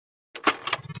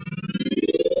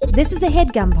This is a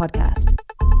HeadGum podcast.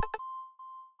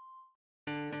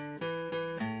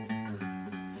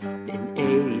 In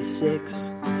 86,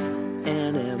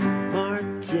 N.M.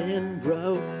 Martin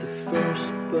wrote the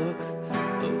first book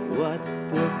of what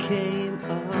became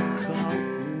a cult.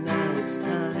 Now it's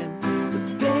time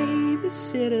for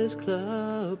Babysitter's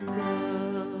Club.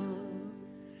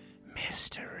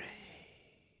 Mystery.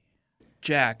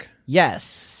 Jack.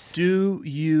 Yes. Do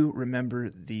you remember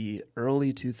the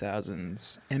early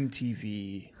 2000s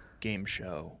MTV game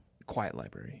show, Quiet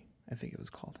Library? I think it was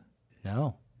called.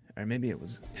 No. Or maybe it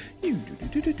was.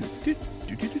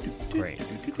 Great.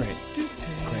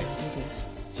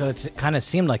 So it kind of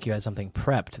seemed like you had something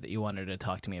prepped that you wanted to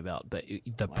talk to me about, but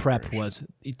the prep was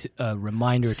a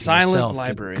reminder to Silent yourself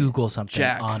Library. to Google something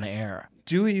Jack. on air.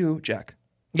 Jack,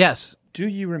 Yes. do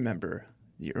you remember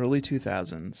the early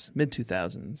 2000s,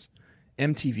 mid-2000s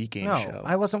MTV game show? No,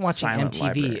 I wasn't watching Silent MTV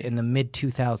Library? in the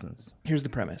mid-2000s. Here's the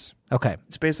premise. Okay.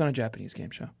 It's based on a Japanese game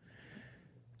show.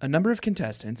 A number of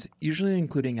contestants, usually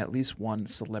including at least one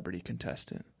celebrity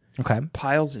contestant, Okay.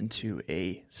 piles into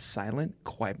a silent,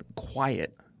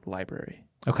 quiet library,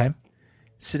 Okay.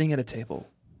 sitting at a table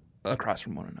across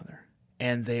from one another.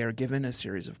 And they are given a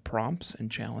series of prompts and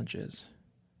challenges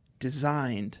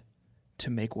designed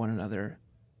to make one another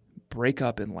break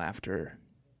up in laughter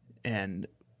and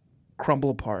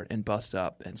crumble apart and bust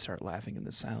up and start laughing in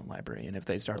the silent library. And if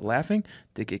they start laughing,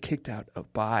 they get kicked out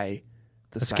by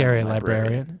the A silent scary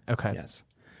librarian. Okay. Yes.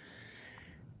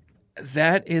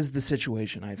 That is the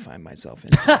situation I find myself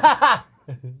in.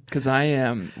 Because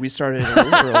we started a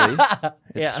little early.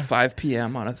 It's 5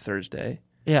 p.m. on a Thursday.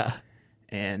 Yeah.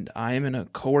 And I am in a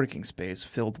co-working space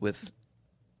filled with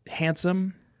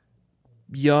handsome,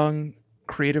 young,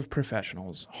 creative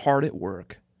professionals, hard at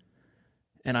work.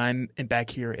 And I'm back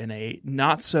here in a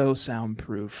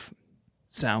not-so-soundproof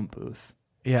sound booth.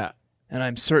 Yeah. And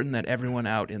I'm certain that everyone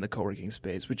out in the co-working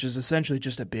space, which is essentially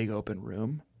just a big open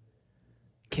room,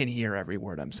 can hear every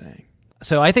word I'm saying.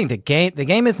 So I think the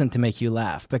game isn't to make you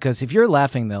laugh, because if you're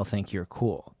laughing, they'll think you're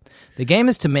cool. The game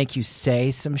is to make you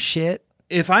say some shit.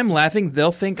 If I'm laughing,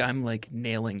 they'll think I'm like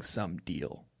nailing some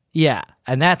deal. Yeah,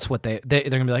 and that's what they're going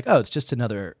to be like, oh, it's just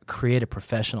another creative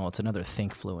professional. It's another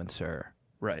Thinkfluencer.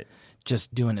 Right.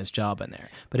 Just doing his job in there.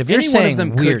 But if you're Any saying one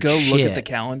of them weird could go shit, look at the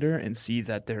calendar and see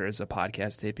that there is a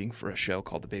podcast taping for a show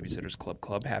called the Babysitters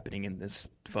Club happening in this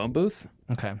phone booth.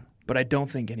 Okay. But I don't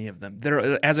think any of them,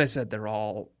 as I said, they're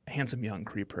all handsome young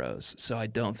pre-pros. So I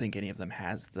don't think any of them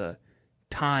has the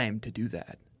time to do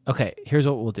that. Okay, here's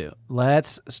what we'll do.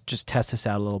 Let's just test this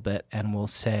out a little bit, and we'll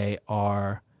say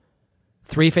our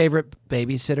 3 favorite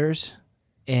babysitters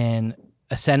in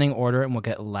ascending order, and we'll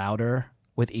get louder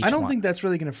with each one. I don't think that's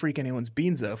really going to freak anyone's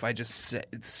beans, though, if I just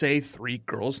say 3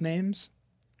 girls' names.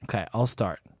 Okay, I'll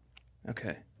start.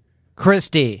 Okay.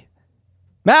 Christy,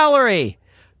 Mallory,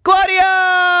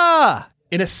 Claudia!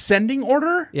 In ascending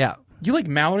order? Yeah, You like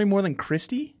Mallory more than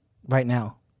Christy? right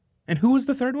now. And who was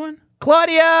the third one?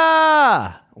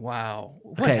 Claudia! Wow.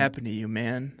 What Okay. happened to you,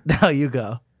 man? Now you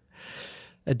go.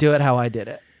 Do it how I did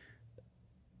it.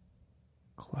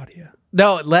 Claudia.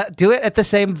 No, do it at the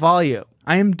same volume.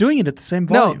 I am doing it at the same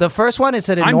volume. No, the first one is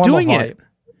at a I'm normal doing volume.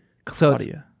 it. So it's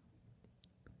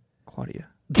Claudia.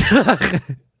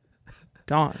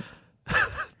 Dawn.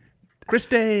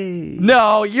 Christy.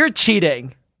 No, you're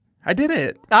cheating. I did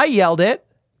it. I yelled it.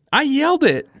 I yelled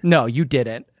it. No, you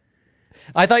didn't.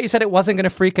 I thought you said it wasn't going to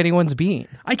freak anyone's bean.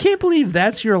 I can't believe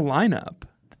that's your lineup.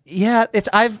 Yeah,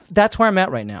 that's where I'm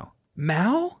at right now.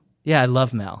 Mal? Yeah, I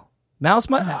love Mel. Mal's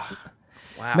my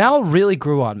Wow. Mel really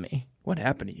grew on me. What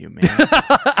happened to you, man?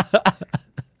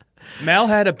 Mal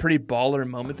had a pretty baller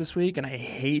moment this week, and I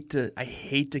hate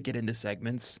to get into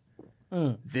segments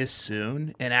this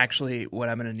soon. And actually, what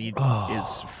I'm going to need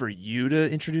is for you to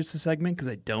introduce the segment, because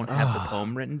I don't have the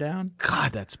poem written down.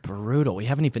 God, that's brutal. We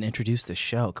haven't even introduced the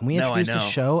show. Can we No, I introduce the know.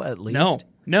 show at least?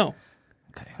 No.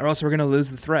 Okay. Or else we're going to lose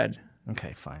the thread.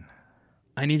 Okay, fine.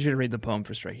 I need you to read the poem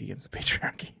for Strike Against the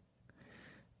Patriarchy.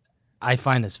 I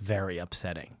find this very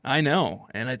upsetting. I know,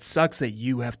 and it sucks that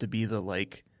you have to be the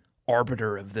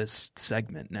arbiter of this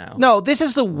segment now. No, this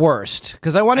is the worst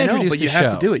because I want to I know, introduce but the you show.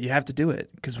 have to do it. You have to do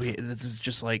it because this is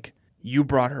just you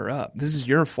brought her up. This is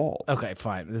your fault. Okay,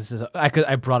 fine.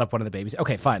 I brought up one of the babies.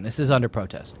 Okay, fine. This is under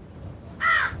protest.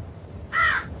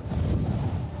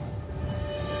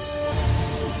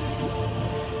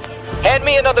 Hand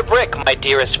me another brick, my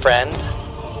dearest friend,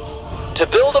 to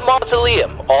build a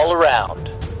mausoleum all around.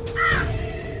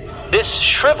 This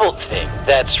shriveled thing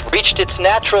that's reached its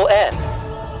natural end,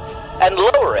 and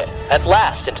lower it at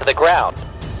last into the ground.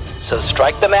 So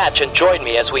strike the match and join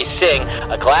me as we sing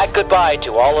a glad goodbye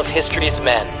to all of history's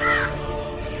men.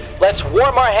 let's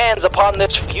warm our hands upon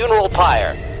this funeral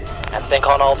pyre and think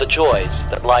on all the joys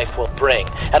that life will bring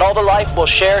and all the life we'll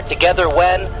share together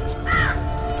when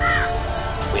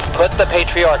we've put the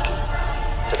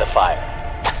patriarchy to the fire.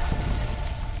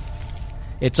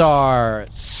 It's our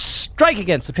Strike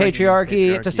Against the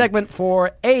Patriarchy. It's a segment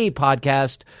for a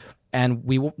podcast, and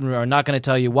we are not going to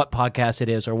tell you what podcast it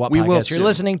is or what podcast you're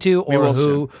listening to or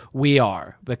who we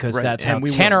are, because that's how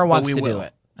Tanner wants to do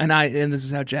it. And this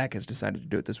is how Jack has decided to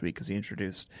do it this week because he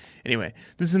introduced. Anyway,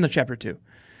 this is in the chapter 2.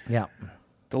 Yeah.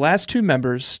 The last 2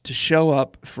 members to show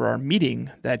up for our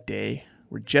meeting that day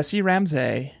were Jesse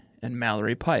Ramsey and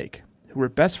Mallory Pike, who were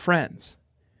best friends.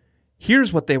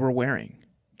 Here's what they were wearing.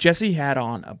 Jesse had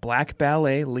on a black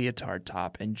ballet leotard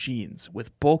top and jeans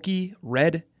with bulky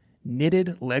red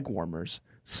knitted leg warmers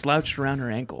slouched around her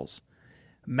ankles.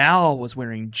 Mal was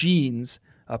wearing jeans,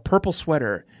 a purple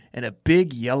sweater, and a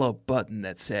big yellow button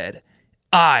that said,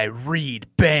 "I read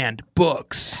banned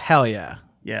books." Hell yeah.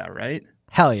 Yeah, right?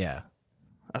 Hell yeah.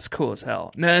 That's cool as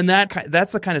hell. And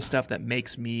that's the kind of stuff that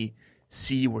makes me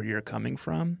see where you're coming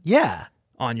from Yeah.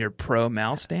 on your pro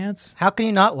Mal stance. How can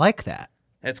you not like that?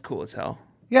 That's cool as hell.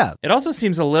 Yeah. It also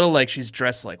seems a little like she's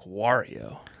dressed like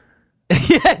Wario,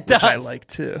 Yeah, it does. which I like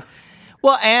too.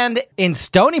 Well, and in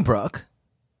Stony Brook,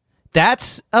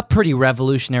 that's a pretty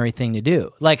revolutionary thing to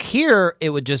do. Like here,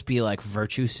 it would just be like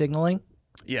virtue signaling.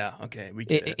 Yeah, okay, we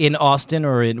get it. In Austin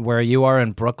or in where you are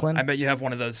in Brooklyn. I bet you have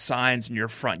one of those signs in your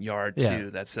front yard too Yeah.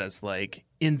 that says like,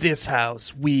 "In this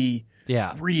house, we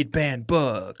Yeah. read banned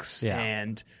books Yeah.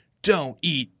 and don't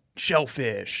eat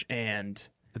shellfish." And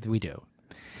We do.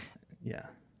 yeah,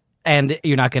 And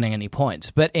you're not getting any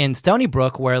points. But in Stony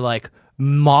Brook, where like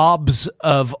mobs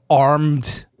of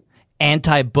armed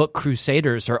anti-book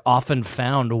crusaders are often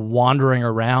found wandering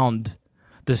around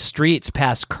the streets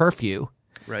past curfew,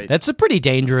 right. that's a pretty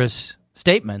dangerous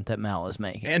statement that Mal is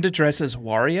making. And to dress as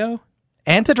Wario,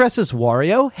 And to dress as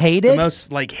Wario, hated? the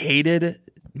most like hated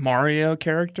Mario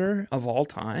character of all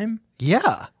time.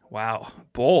 Yeah. Wow,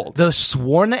 bold. The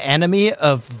sworn enemy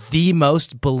of the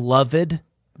most beloved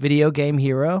video game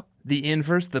hero. The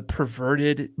inverse, the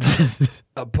perverted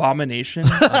abomination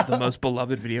of the most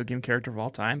beloved video game character of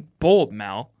all time. Bold,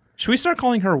 Mal. Should we start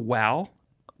calling her Wal?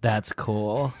 That's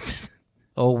cool.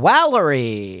 Oh,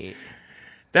 Wallery.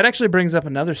 That actually brings up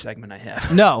another segment I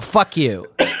have, No, fuck you.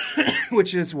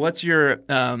 which is what's your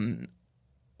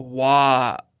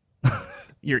Wa,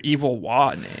 your evil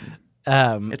Wa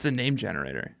name? It's a name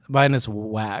generator. Mine is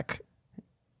Whack.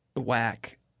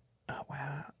 Whack.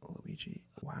 Waluigi.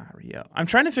 Wario. I'm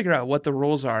trying to figure out what the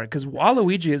rules are because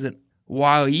Waluigi isn't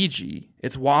Waluigi.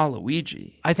 It's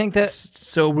Waluigi. I think that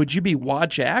So would you be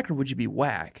Wajak or would you be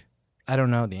Whack? I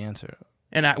don't know the answer.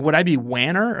 And would I be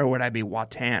Wanner or would I be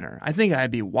Watanner? I think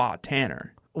I'd be Watanner.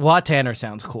 Tanner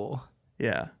sounds cool.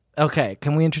 Yeah. Okay,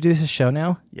 can we introduce the show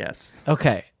now? Yes.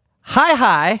 Okay.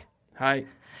 Hi. Hi.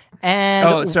 And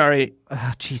Oh, sorry.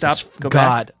 Jesus Stop. Go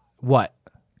God. back. What?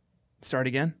 Start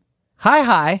again.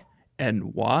 Hi.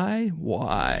 And why?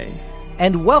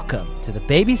 And welcome to the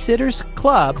Babysitters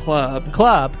Club.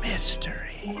 Club.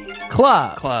 Mystery.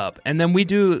 Club. And then we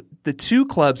do the 2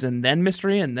 clubs and then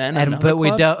mystery and then another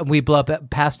club? we blow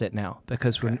past it now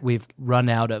because we've run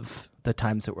out of the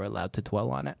times that we're allowed to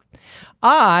dwell on it.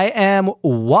 I am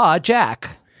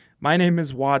Jack. My name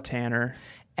is Watanner.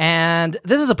 And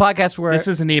this is a podcast where This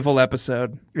is an evil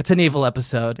episode. it's an evil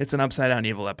episode. It's an upside down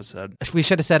evil episode. We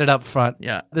should have said it up front.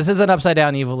 Yeah. This is an upside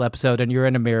down evil episode, and you're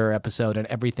in a mirror episode, and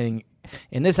everything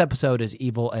in this episode is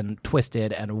evil and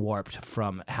twisted and warped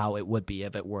from how it would be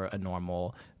if it were a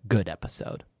normal good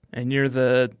episode. And you're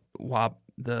the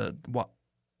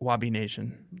Wabi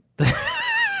Nation.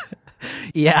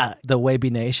 Yeah, the Waby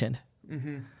Nation.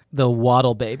 Mm-hmm. The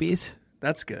Waddle Babies.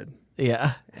 That's good.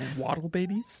 Yeah. And Waddle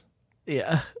Babies?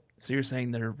 Yeah. So you're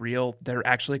saying they're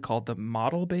actually called the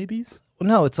Model Babies?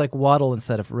 No, it's like Waddle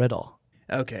instead of Riddle.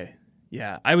 Okay.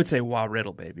 Yeah, I would say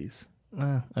Riddle Babies.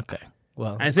 Okay.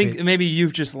 Well, I think maybe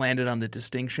you've just landed on the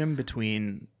distinction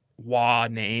between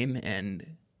name and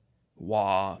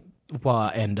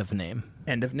end of name.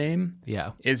 end of name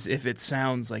Yeah. is if it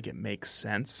sounds like it makes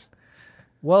sense.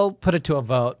 Well, put it to a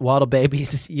vote. Waddle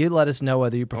Babies. You let us know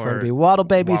whether you prefer Or to be Waddle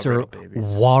Babies or Warriddle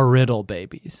Babies. Warriddle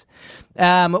Babies.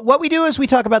 What we do is we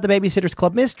talk about the Babysitters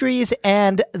Club Mysteries,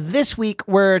 and this week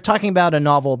we're talking about a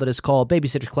novel that is called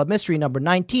Babysitters Club Mystery number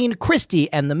 19,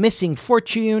 Christy and the Missing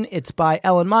Fortune. It's by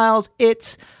Ellen Miles.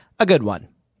 It's a good one.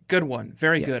 Good one.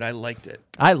 Very good. I liked it.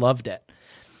 I loved it.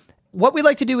 What we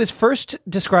like to do is first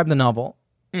describe the novel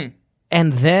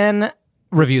and then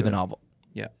review the novel.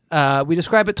 Yeah. We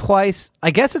describe it twice.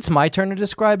 I guess it's my turn to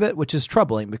describe it, which is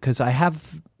troubling because I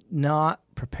have not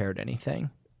prepared anything.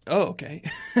 Oh, okay.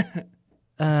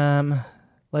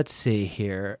 Let's see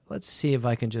here. Let's see if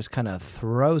I can just kind of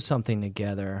throw something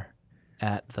together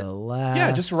at the last.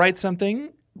 Yeah, just write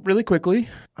something really quickly.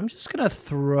 I'm just going to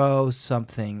throw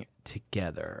something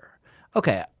together.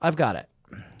 Okay, I've got it.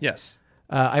 Yes.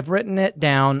 I've written it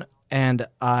down, and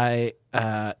I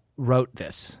wrote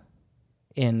this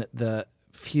in the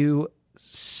few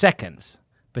seconds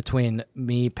between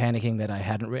me panicking that I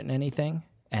hadn't written anything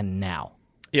and now.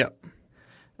 Yep.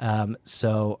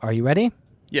 So are you ready?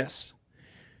 Yes.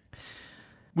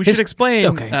 We should explain,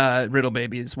 okay. Riddle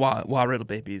Babies, Wah Riddle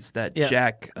Babies, that Yeah.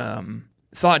 Jack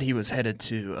thought he was headed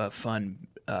to a fun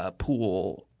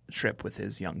pool trip with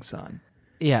his young son.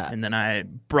 Yeah. And then I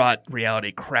brought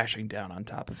reality crashing down on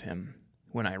top of him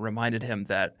when I reminded him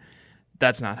that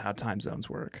that's not how time zones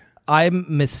work. I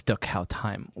mistook how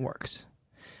time works.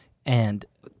 And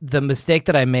the mistake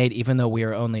that I made, even though we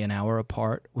are only an hour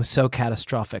apart, was so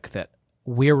catastrophic that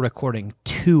we're recording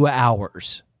 2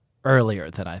 hours earlier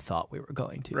than I thought we were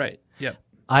going to. Right. Yep.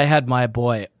 I had my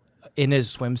boy in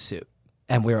his swimsuit,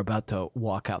 and we were about to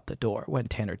walk out the door when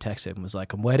Tanner texted and was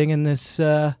like, I'm waiting in this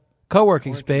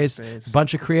co-working space. A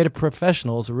bunch of creative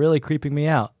professionals are really creeping me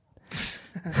out.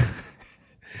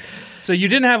 So you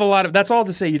didn't have a lot of, that's all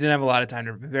to say you didn't have a lot of time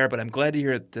to prepare, but I'm glad to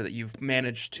hear that you've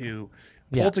managed to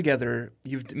pull together,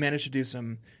 you've managed to do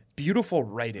some beautiful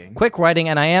writing. Quick writing,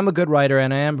 and I am a good writer,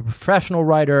 and I am a professional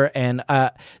writer, and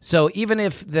so even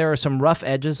if there are some rough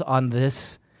edges on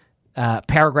this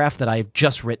paragraph that I've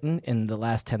just written in the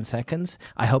last 10 seconds,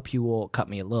 I hope you will cut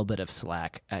me a little bit of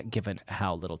slack, given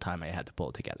how little time I had to pull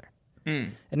it together.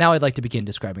 And now I'd like to begin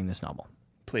describing this novel.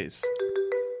 Please.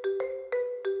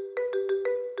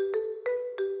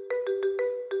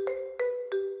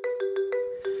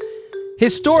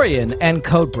 Historian and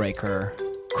codebreaker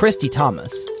Christy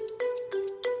Thomas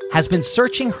has been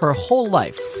searching her whole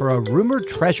life for a rumored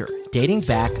treasure dating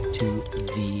back to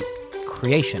the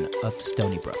creation of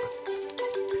Stony Brook.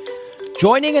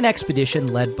 Joining an expedition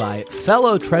led by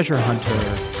fellow treasure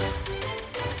hunter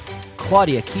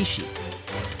Claudia Kishi,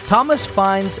 Thomas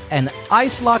finds an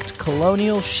ice-locked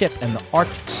colonial ship in the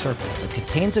Arctic Circle that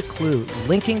contains a clue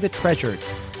linking the treasure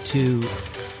to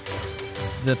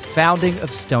the founding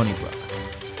of Stony Brook.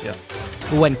 Yeah.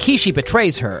 When Kishi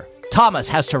betrays her, Thomas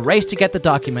has to race to get the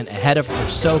document ahead of her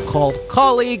so-called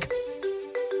colleague.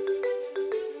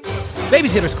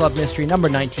 Babysitter's Club Mystery number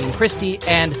 19, Christy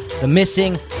and the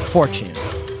Missing Fortune.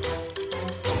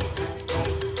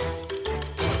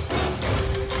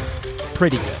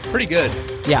 Pretty good. Pretty good.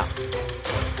 Yeah.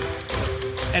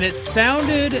 And it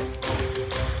sounded,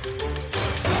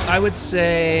 I would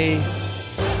say,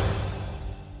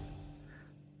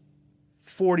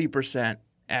 40%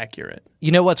 accurate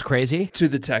You know what's crazy? to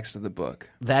the text of the book.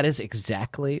 That is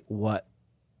exactly what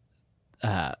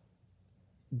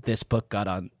this book got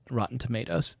on Rotten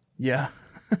Tomatoes. Yeah.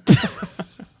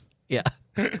 Yeah.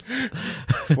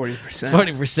 40%.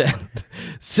 40%.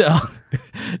 So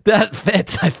that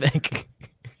fits, I think.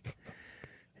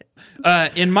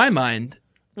 In my mind,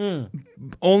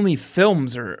 only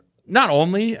films are, not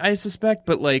only, I suspect,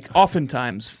 but like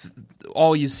oftentimes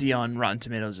all you see on Rotten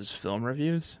Tomatoes is film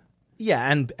reviews.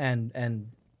 Yeah,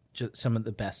 and just some of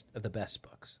the best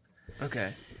books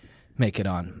Okay. make it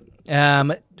on.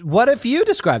 What if you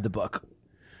describe the book?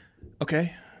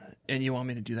 Okay. And you want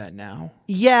me to do that now?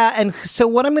 Yeah, and so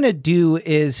what I'm going to do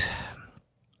is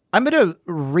I'm going to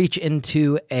reach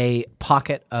into a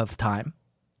pocket of time.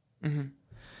 Mm-hmm.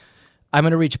 I'm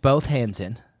going to reach both hands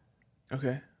in.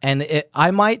 Okay. And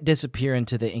I might disappear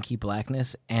into the inky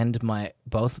blackness, and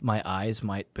both my eyes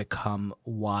might become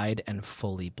wide and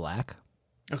fully black.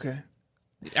 Okay.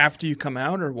 After you come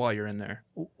out or while you're in there?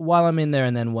 While I'm in there,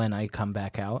 and then when I come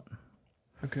back out.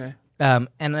 Okay. And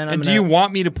then do you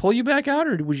want me to pull you back out,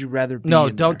 or would you rather be No,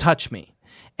 in don't there? touch me.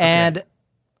 And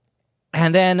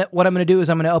then what I'm going to do is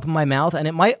I'm going to open my mouth, and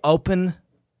it might open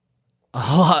a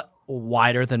lot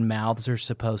wider than mouths are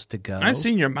supposed to go. I've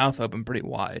seen your mouth open pretty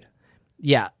wide.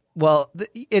 Yeah. Well,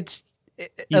 it's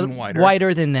Even wider.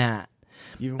 wider than that.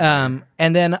 Even wider.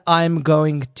 And then I'm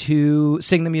going to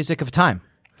sing the music of time.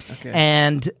 Okay.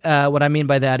 And what I mean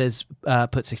by that is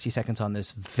put 60 seconds on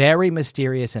this very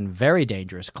mysterious and very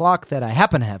dangerous clock that I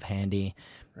happen to have handy.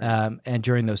 Right. And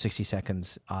during those 60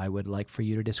 seconds, I would like for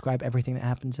you to describe everything that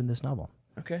happens in this novel.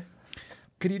 Okay.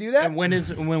 Could you do that? And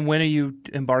when are you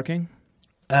embarking?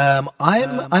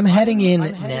 I'm heading in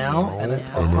now, and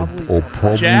I'll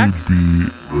probably Jack? be.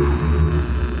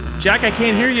 Jack, I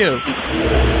can't hear you.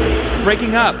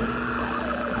 Breaking up.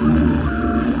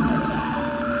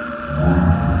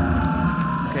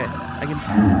 I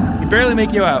can barely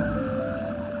make you out.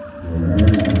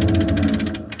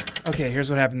 Okay, here's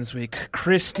what happened this week.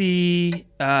 Christy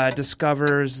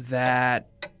discovers that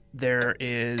there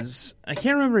is... I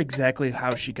can't remember exactly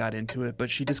how she got into it, but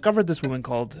she discovered this woman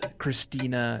called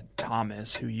Christina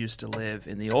Thomas, who used to live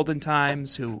in the olden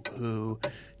times, who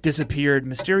disappeared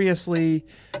mysteriously,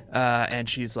 and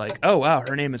she's like, oh, wow,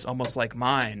 her name is almost like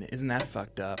mine. Isn't that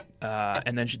fucked up?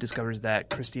 And then she discovers that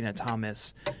Christina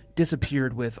Thomas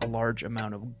disappeared with a large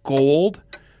amount of gold.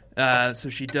 So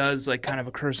she does like kind of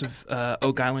a Curse of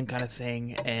Oak Island kind of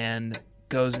thing and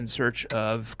goes in search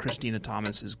of Christina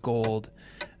Thomas's gold,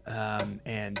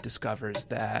 and discovers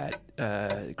that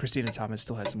Christina Thomas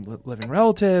still has some living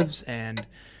relatives and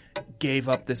gave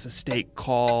up this estate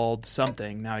called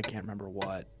something. Now I can't remember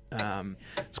what.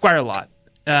 Squire Lot.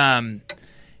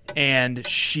 And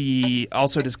she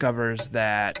also discovers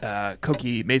that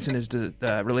Cokie Mason is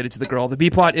related to the girl. The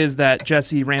B-plot is that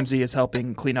Jesse Ramsey is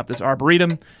helping clean up this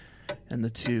arboretum, and the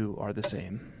two are the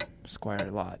same, Squire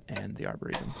Lot and the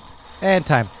arboretum. And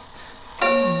time.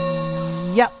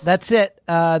 Yep, that's it.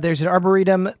 There's an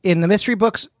arboretum in the mystery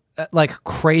books. Like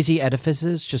crazy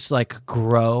edifices just like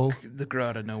grow. They grow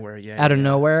out of nowhere, yeah. Out of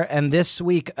nowhere. And this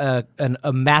week, a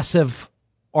massive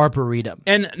arboretum.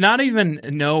 And not even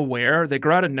nowhere. They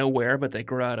grow out of nowhere, but they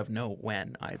grow out of no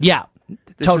when either. Yeah,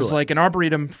 this totally. is like an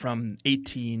arboretum from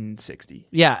 1860.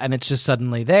 Yeah, and it's just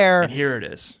suddenly there. And here it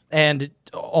is. And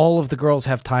all of the girls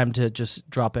have time to just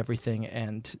drop everything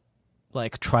and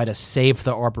like try to save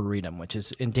the arboretum, which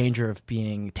is in danger of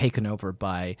being taken over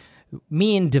by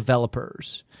mean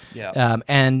developers. Yeah.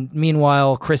 And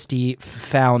meanwhile, Christy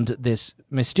found this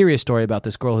mysterious story about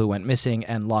this girl who went missing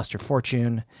and lost her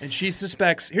fortune. And she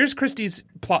suspects, here's Christy's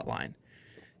plot line,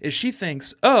 is she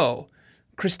thinks, oh,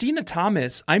 Christina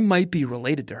Thomas, I might be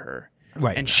related to her.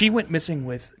 Right. And she went missing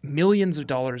with millions of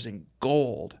dollars in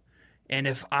gold. And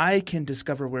if I can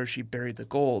discover where she buried the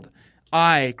gold,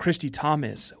 I, Christy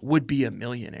Thomas, would be a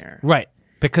millionaire. Right.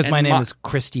 Because And my name is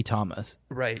Christy Thomas.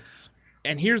 Right.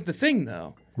 And here's the thing,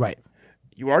 though. Right.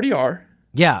 You already are.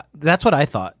 Yeah, that's what I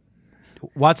thought.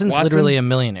 Watson's Watson literally a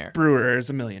millionaire. Brewer is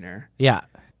a millionaire. Yeah.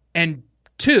 And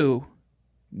two,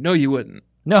 no, you wouldn't.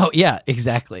 No, yeah,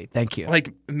 exactly. Thank you.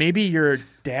 Like, maybe your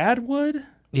dad would?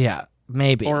 Yeah,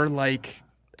 maybe. Or, like,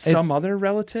 some other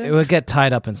relative? It would get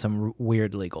tied up in some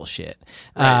weird legal shit.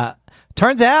 Right.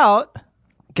 Turns out,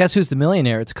 guess who's the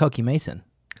millionaire? It's Cokie Mason.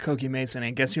 Cokie Mason.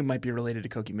 And guess who might be related to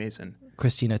Cokie Mason?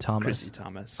 Christina Thomas.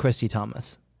 Christy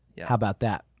Thomas. Yeah. How about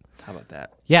that? How about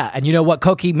that? Yeah, and you know what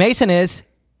Cokie Mason is?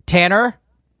 Tanner.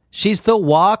 She's the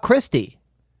Wah Christie.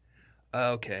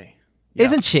 Okay. Yeah.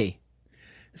 Isn't she?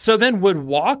 So then would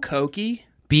Wah Cokie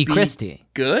be Christie?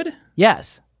 Good?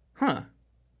 Yes. Huh.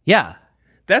 Yeah.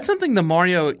 That's something the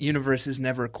Mario universe has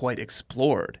never quite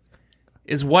explored.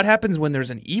 Is what happens when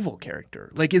there's an evil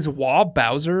character. Like, is Wah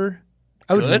Bowser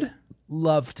good?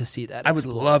 Love to see that. I would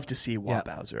explored. love to see Wah Yeah.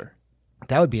 Bowser.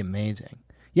 That would be amazing.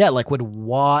 Yeah, like would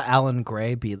Wah Alan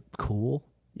Gray be cool?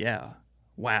 Yeah.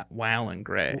 Wallen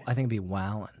Gray. I think it'd be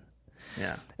Wallen.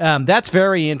 Yeah. That's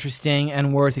very interesting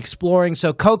and worth exploring.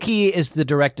 So Cokie is the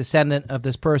direct descendant of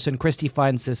this person. Christy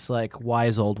finds this like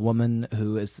wise old woman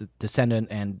who is the descendant,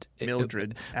 and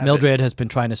Mildred. Mildred has been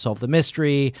trying to solve the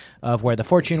mystery of where the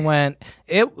fortune went.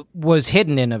 It was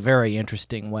hidden in a very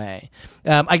interesting way.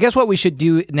 I guess what we should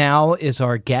do now is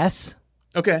our guess.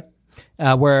 Okay.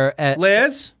 Where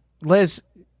Liz?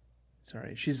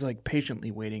 Sorry, she's like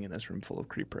patiently waiting in this room full of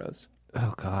creep pros.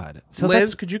 Oh God. So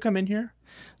Liz, could you come in here?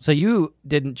 So you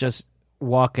didn't just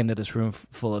walk into this room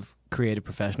full of creative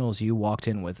professionals. You walked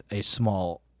in with a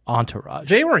small entourage.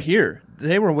 They were here.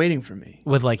 They were waiting for me.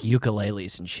 With like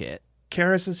ukuleles and shit.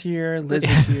 Karis is here. Liz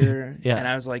is here. Yeah. And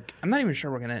I was like, I'm not even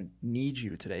sure we're going to need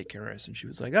you today, Karis. And she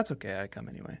was like, that's okay. I come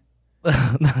anyway.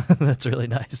 That's really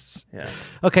nice. Yeah.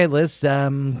 Okay, Liz,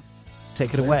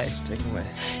 take it away. Take it away.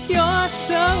 You're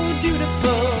so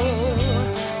beautiful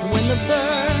when the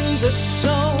burns are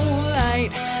so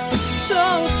light, but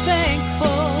so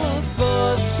thankful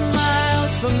for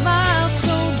smiles for miles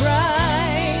so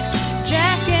bright.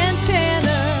 Jack and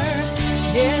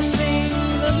Tanner guessing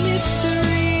the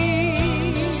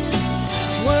mystery,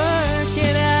 work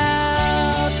it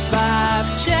out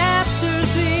 5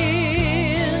 chapters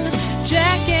in.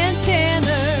 Jack and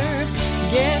Tanner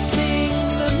guessing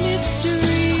the mystery,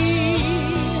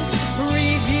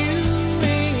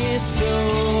 reviewing it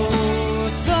so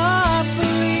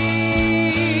thoughtfully.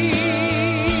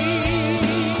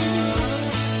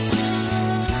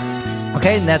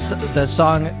 Okay, and that's the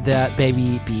song that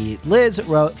Baby B Liz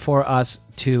wrote for us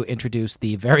to introduce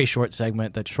the very short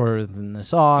segment that's shorter than the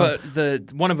song.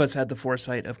 But one of us had the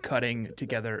foresight of cutting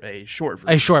together a short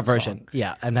version. A short of the version, song,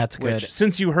 yeah, and that's good. which,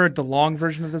 since you heard the long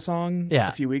version of the song Yeah.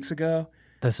 a few weeks ago,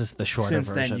 This is the shorter Since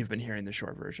version. then, you've been hearing the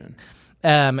short version.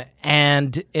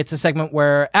 And it's a segment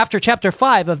where, after chapter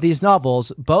 5 of these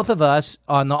novels, both of us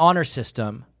on the honor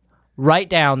system write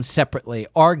down separately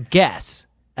our guess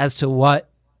as to what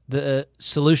the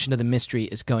solution to the mystery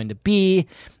is going to be,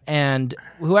 and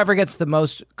whoever gets the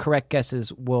most correct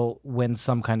guesses will win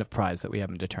some kind of prize that we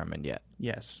haven't determined yet.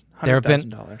 Yes, There have been-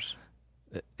 $100,000.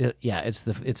 Yeah, it's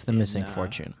the missing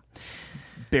fortune.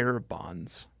 Bearer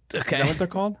bonds. Okay. Is that what they're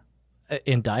called?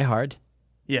 In Die Hard.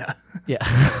 Yeah. Yeah.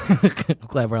 I'm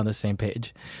glad we're on the same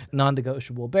page.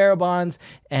 Non-negotiable bearer bonds,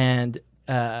 and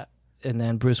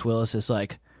then Bruce Willis is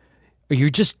like, "Are you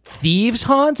just thieves,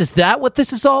 Hans? Is that what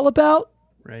this is all about?"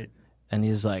 Right. And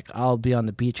he's like, "I'll be on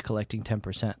the beach collecting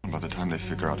 10%." By the time they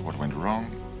figure out what went wrong,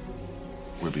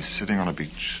 we'll be sitting on a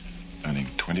beach earning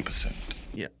 20%.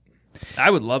 Yeah.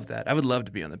 I would love that. I would love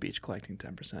to be on the beach collecting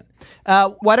 10%.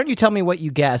 Why don't you tell me what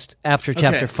you guessed after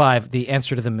chapter Okay. 5 the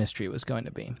answer to the mystery was going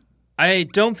to be? I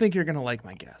don't think you're going to like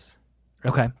my guess.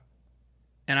 Okay.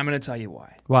 And I'm going to tell you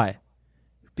why. Why?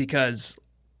 Because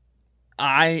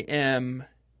I am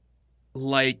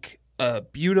like a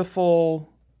beautiful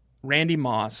Randy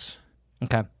Moss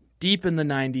Okay. deep in the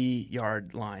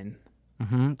 90-yard line.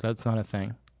 That's not a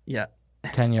thing. Yeah.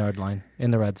 10-yard line in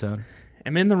the red zone.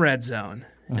 I'm in the red zone,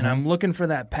 and I'm looking for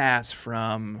that pass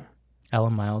from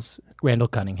Alan Miles, Randall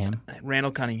Cunningham.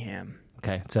 Randall Cunningham.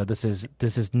 Okay, so this is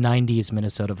 90s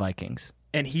Minnesota Vikings.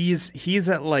 And he's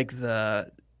at like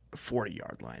the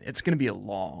 40-yard line. It's going to be a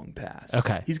long pass.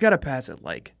 Okay. He's got to pass it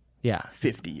like Yeah.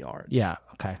 50 yards. Yeah,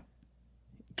 okay.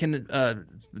 Can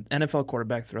NFL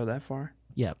quarterback throw that far?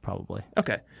 Yeah, probably.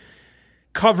 Okay.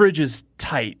 Coverage is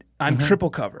tight. I'm triple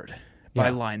covered by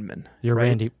Yeah. linemen. You're right?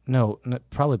 Randy. No,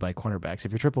 probably by cornerbacks.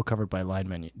 If you're triple covered by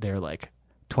linemen, they're like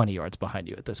 20 yards behind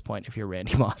you at this point if you're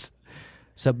Randy Moss.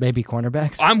 So maybe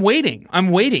cornerbacks? I'm waiting.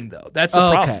 Though. That's the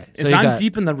Oh, problem. okay. So Is you I'm got-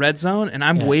 deep in the red zone, and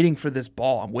I'm Yeah. waiting for this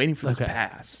ball. I'm waiting for this Okay.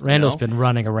 pass. you Randall's know? been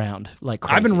running around like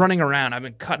crazy. I've been running around. I've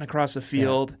been cutting across the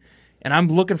field, and I'm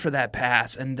looking for that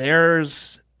pass. And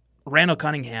there's Randall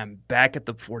Cunningham back at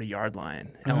the 40-yard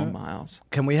line. Alan Miles.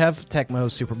 Can we have Tecmo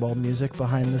Super Bowl music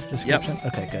behind this description?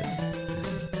 Okay, good.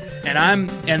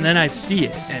 And then I see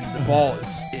it, and the ball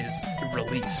is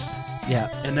released. Yeah.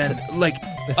 And then, like,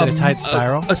 Is it a tight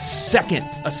spiral? A second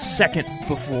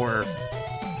before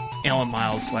Alan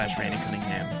Miles / Randy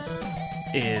Cunningham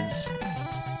is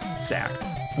sacked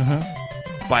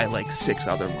by like 6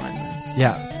 other linemen.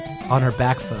 Yeah. On her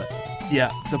back foot.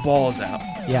 Yeah, the ball is out,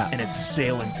 Yeah. and it's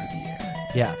sailing through the air.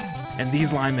 Yeah. And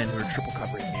these linemen who are triple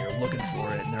covering me are looking for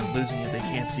it, and they're losing it. They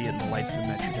can't see it in the lights of the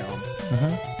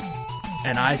Metrodome.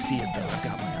 And I see it, though. I've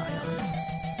got my eye on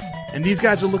it. And these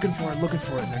guys are looking for it,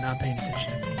 and they're not paying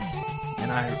attention to me.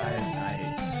 And I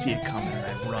see it coming, and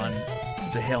I run.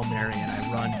 It's a Hail Mary, and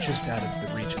I run just out of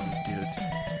the reach of these dudes.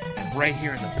 And right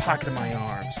here in the pocket of my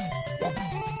arms,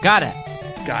 Got it.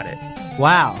 got it.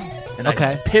 Wow. And I Okay.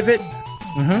 just pivot,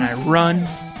 and I run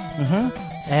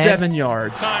 7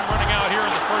 yards. Time running out here in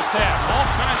the first half. All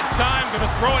kinds of time. Going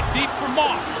to throw it deep for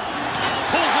Moss.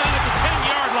 Pulls it in at the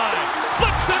 10-yard line.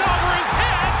 Flips it over his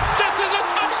head. This is a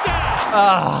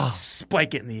touchdown.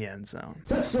 Spike it in the end zone.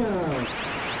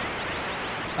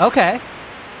 Okay.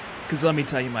 Because let me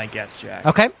tell you my guess, Jack.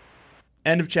 Okay.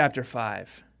 End of chapter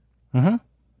 5.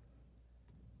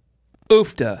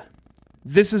 Oofda.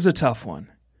 This is a tough one.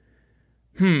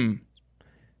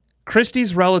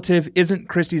 Christie's relative isn't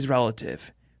Christie's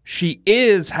relative. She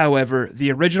is, however,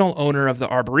 the original owner of the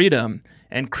Arboretum,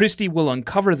 and Christie will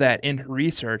uncover that in her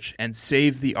research and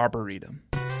save the Arboretum.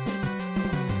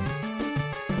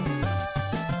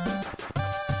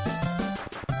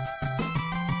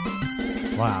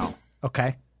 Wow.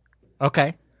 Okay.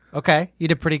 Okay. Okay. You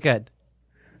did pretty good,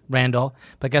 Randall.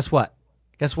 But guess what?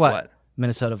 What?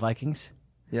 Minnesota Vikings.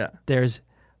 Yeah. There's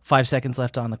 5 seconds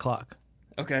left on the clock.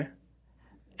 Okay.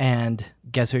 And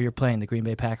guess who you're playing? The Green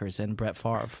Bay Packers and Brett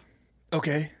Favre.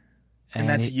 Okay. And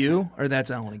that's he- you, or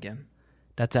that's Ellen again?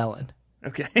 That's Ellen.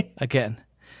 Okay. Again.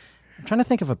 I'm trying to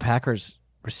think of a Packers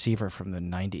receiver from the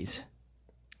 90s.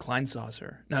 Klein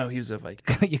Saucer. No, he was a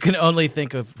Viking. You can only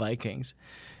think of Vikings.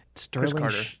 Sterling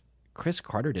Carter. Chris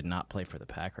Carter did not play for the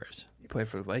Packers. He played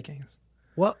for the Vikings.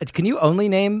 Well, can you only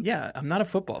name... Yeah, I'm not a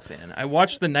football fan. I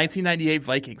watched the 1998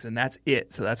 Vikings, and that's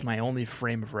it. So that's my only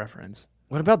frame of reference.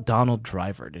 What about Donald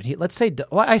Driver? Did he... Let's say...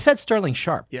 Well, I said Sterling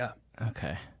Sharp. Yeah.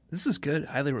 Okay. This is good.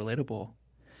 Highly relatable.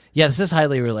 Yeah, this is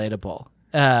highly relatable.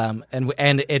 And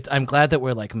it. I'm glad that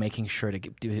we're like making sure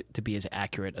to be as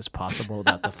accurate as possible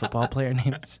about the football player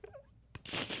names.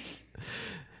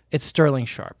 It's Sterling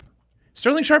Sharp.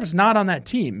 Sterling Sharp is not on that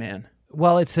team, man.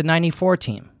 Well, it's a 94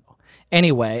 team.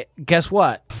 Anyway, guess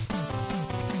what?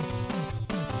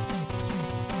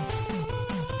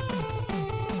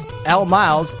 Al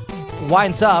Miles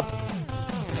winds up,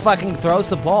 fucking throws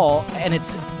the ball, and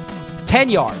it's 10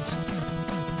 yards.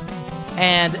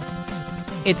 And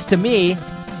it's to me,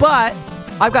 but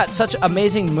I've got such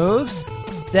amazing moves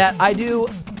that I do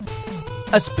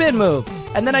a spin move,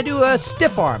 and then I do a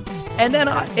stiff arm, and then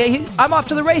I'm off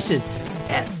to the races.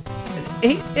 And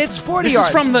it's 40 This yards.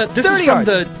 is from the. This is from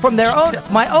the. From their own,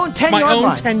 my own 10 yard line. My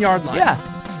own 10-yard line.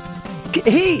 Yeah.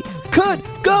 He could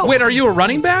go. Wait, are you a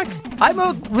running back? I'm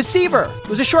a receiver. It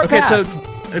was a short Okay, pass. so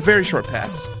a very short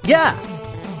pass. Yeah.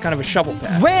 Kind of a shovel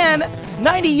pass. Ran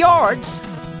 90 yards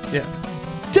Yeah.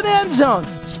 to the end zone.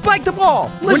 Spiked the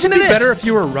ball. Listen Wouldn't it to be this. better if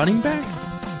you were a running back?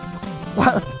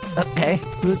 Well, okay.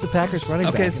 Who's the Packers running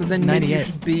back? Okay, so then maybe you 98.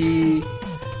 should be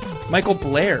Michael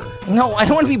Blair, No, I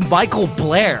don't want to be Michael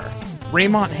Blair.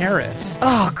 Raymond Harris,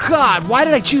 Oh, God. Why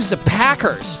did I choose the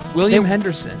Packers? William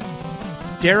Henderson,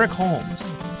 Derek Holmes.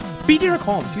 Be Derek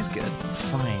Holmes. He's good.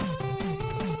 Fine.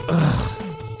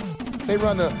 They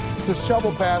run the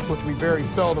shovel pass, which we very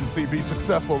seldom see be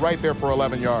successful, right there for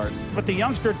 11 yards. But the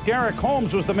youngster Derek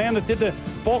Holmes was the man that did the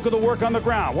bulk of the work on the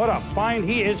ground. What a find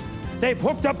he is. They've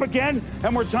hooked up again,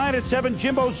 and we're tied at 7.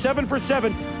 Jimbo 7 for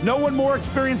 7. No one more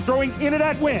experienced throwing into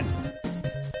that win.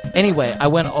 Anyway, I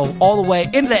went all the way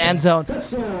into the end zone.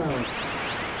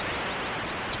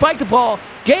 Spiked the ball.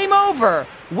 Game over.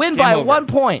 Win by over. 1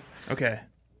 point. Okay.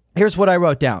 Here's what I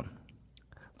wrote down.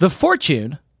 The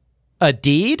fortune, a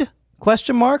deed, ?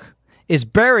 Is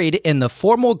buried in the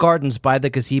formal gardens by the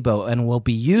gazebo and will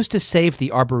be used to save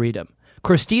the arboretum.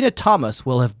 Christina Thomas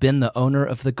will have been the owner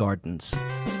of the gardens.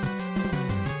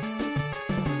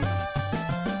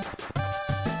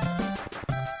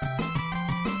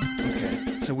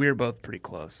 So we were both pretty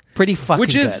close. Pretty fucking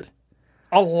Which is good.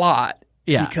 a lot.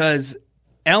 Yeah. Because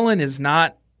Ellen is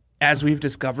not, as we've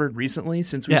discovered recently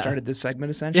since we Yeah. started this segment,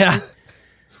 essentially. Yeah.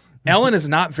 Ellen is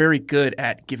not very good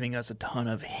at giving us a ton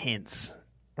of hints.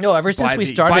 No, ever since we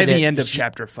started by the it, end of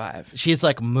chapter 5. she's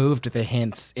like moved the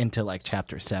hints into like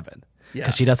chapter 7 Yeah.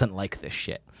 because she doesn't like this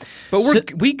shit. But So-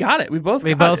 we got it. We both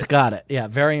got it. got it. Yeah,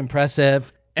 very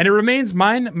impressive. And it remains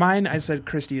mine. I said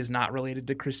Christy is not related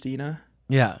to Christina,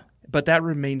 Yeah. but that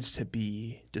remains to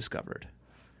be discovered.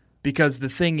 Because the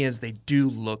thing is, they do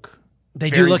look They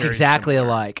very, do look very exactly similar.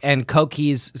 alike. And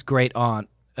Koki's great aunt,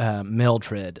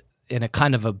 Mildred, in a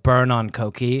kind of a burn on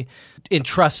Koki,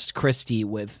 entrusts Christy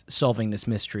with solving this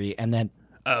mystery and then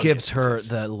gives her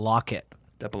the locket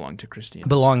that belonged to Christina.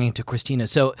 belonging to Christina.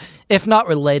 So, if not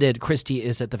related, Christy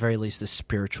is at the very least the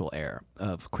spiritual heir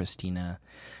of Christina.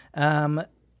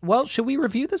 Well, should we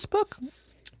review this book?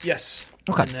 Yes.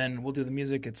 Okay. And then we'll do the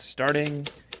music. It's starting.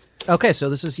 Okay, so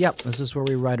this is where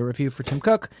we write a review for Tim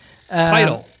Cook.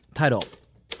 Title.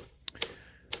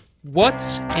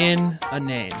 What's in a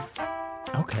name?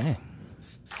 Okay.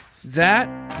 That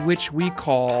which we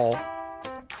call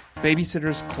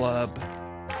Babysitter's Club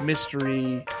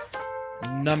Mystery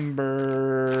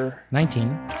number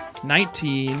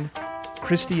 19,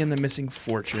 Christy and the Missing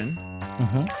Fortune,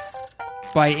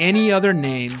 by any other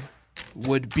name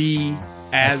would be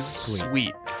as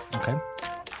sweet. Okay. And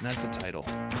that's the title.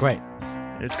 Great.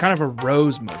 It's kind of a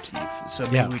rose motif, so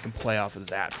maybe Yeah. we can play off of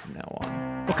that from now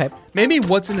on. Okay. Maybe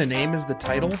What's in a Name is the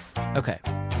title, Okay.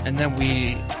 and then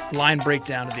we line break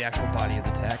down to the actual body of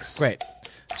the text. Great.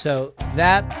 So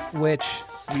that which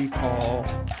We call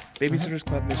Babysitter's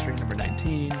Club Mystery number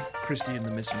 19, Christy and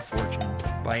the Missing Fortune,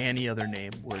 by any other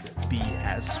name would be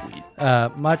as sweet.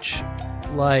 much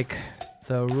like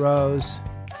the rose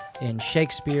in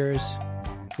Shakespeare's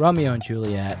Romeo and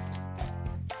Juliet,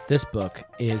 this book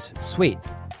is sweet.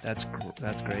 That's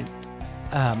great.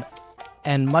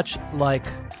 And much like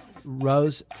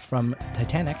Rose from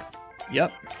Titanic,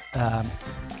 Yep.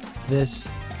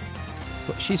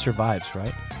 she survives,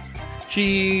 right?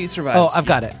 She survives. Oh, I've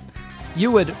got it.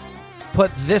 You would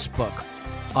put this book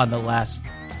on the last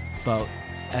boat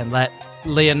and let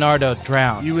Leonardo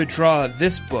drown. You would draw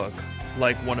this book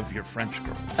like one of your French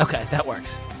girls. Okay, that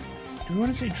works. Do we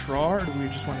want to say draw, or do we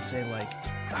just want to say, like,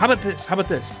 how about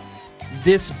this?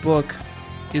 This book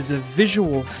is a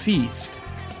visual feast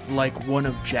like one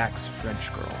of Jack's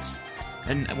French girls.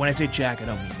 And when I say Jack, I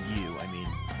don't mean you. I mean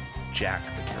Jack,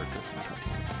 the character from the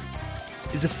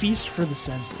cartoon. Is a feast for the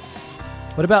senses.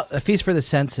 What about A Feast for the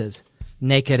Senses,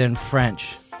 naked and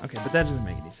French? Okay, but that doesn't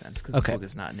make any sense because Okay. the book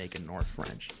is not naked nor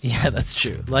French. Yeah, that's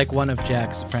true. Like one of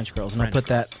Jack's French girls. And I'll put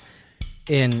that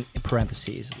in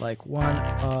parentheses. Like one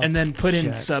of And then put in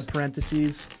Jack's. sub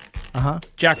parentheses Uh-huh.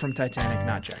 Jack from Titanic,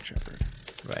 not Jack Shepherd.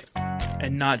 Right.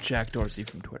 And not Jack Dorsey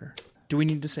from Twitter. Do we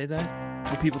need to say that?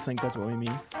 Do people think that's what we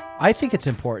mean? I think it's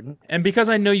important. And because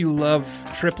I know you love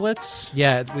triplets,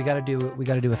 Yeah, we got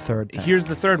to do a third thing. here's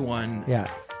the third one. Yeah.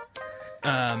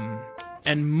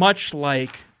 And much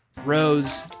like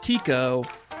Rose Tico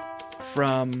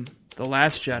from The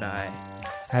Last Jedi,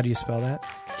 How do you spell that?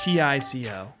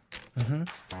 Tico.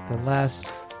 The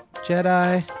Last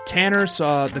Jedi. Tanner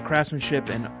saw the craftsmanship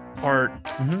and art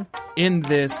in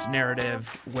this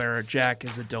narrative where Jack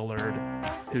is a dullard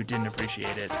who didn't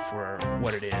appreciate it for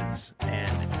what it is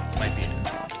and might be an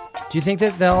insult. Do you think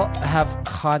that they'll have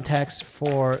context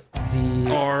for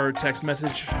the Or text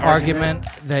message argument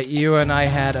that you and I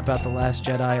had about The Last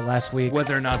Jedi last week?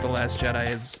 whether or not The Last Jedi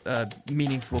is a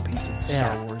meaningful piece of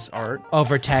Star Wars art.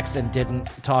 Over text and didn't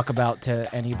talk about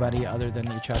to anybody other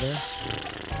than each other?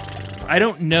 I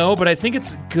don't know, but I think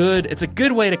it's good. It's a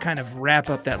good way to kind of wrap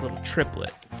up that little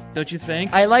triplet, don't you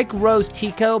think? I like Rose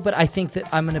Tico, but I think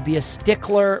that I'm going to be a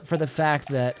stickler for the fact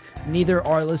that neither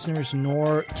our listeners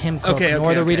nor Tim Cook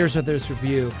nor the readers of this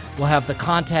review will have the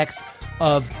context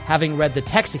of having read the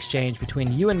text exchange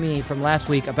between you and me from last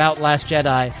week about Last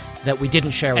Jedi that we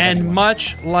didn't share with anyone. And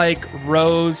much like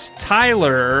Rose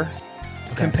Tyler,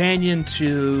 companion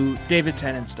to David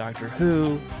Tennant's Doctor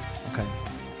Who,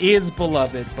 is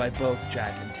beloved by both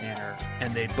Jack and Tanner,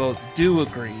 and they both do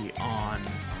agree on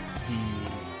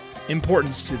the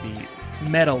importance to the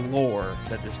meta lore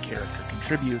that this character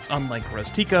contributes, unlike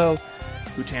Rose Tico,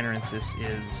 who Tanner insists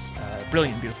is a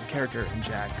brilliant, beautiful character, and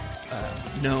Jack,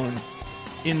 known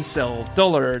incel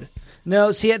dullard,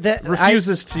 No, see,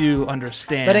 refuses to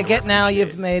understand. But again, now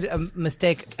you've made a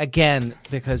mistake again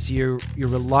because you're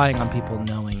relying on people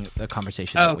knowing the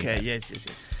conversation.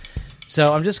 Yes.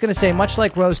 So I'm just going to say, much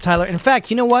like Rose Tyler. In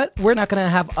fact, you know what? We're not going to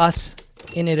have us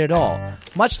in it at all.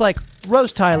 Much like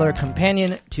Rose Tyler,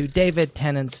 companion to David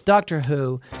Tennant's Doctor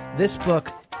Who, this book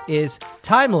is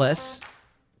timeless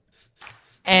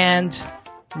and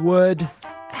would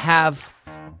have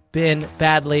been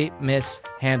badly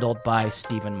mishandled by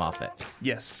Stephen Moffat.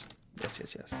 Yes.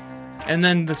 And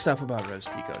then the stuff about Rose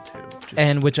Tico, too.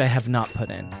 And which I have not put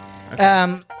in.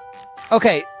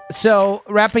 Okay, so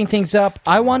wrapping things up,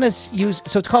 I want to use...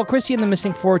 So it's called Christy and the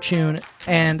Missing Fortune,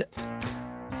 and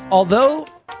although...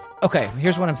 Okay,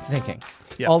 here's what I'm thinking.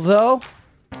 Yep. Although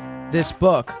this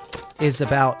book is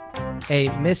about a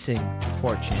missing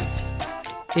fortune,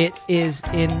 it is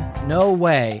in no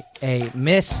way a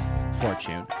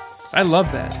misfortune. I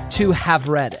love that. To have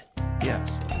read it.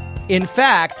 Yes. In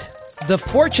fact, the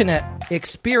fortunate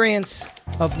experience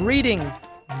of reading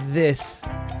this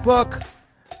book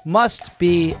must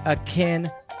be akin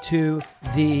to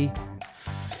the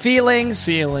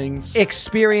feelings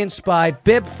experienced by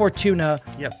Bib Fortuna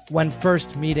when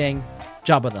first meeting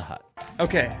Jabba the Hutt.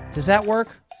 Okay. Does that work?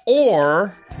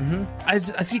 Or, I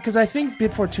see, because I think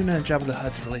Bib Fortuna and Jabba the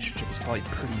Hutt's relationship is probably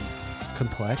pretty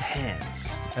complex,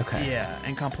 tense. Okay. Yeah,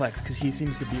 and complex, because he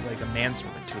seems to be like a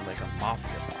manservant to like a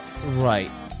mafia boss. Right.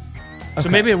 So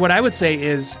maybe what I would say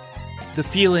is the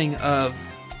feeling of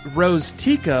Rose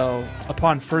Tico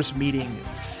upon first meeting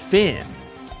Finn.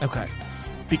 Okay.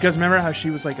 Because remember how she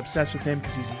was like obsessed with him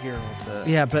because he's a hero of the...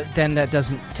 Yeah, but then that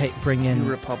doesn't bring in... New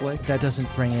Republic? That doesn't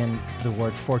bring in the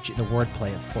word fortune, the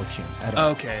wordplay of fortune at all.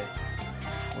 Okay.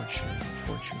 Fortune.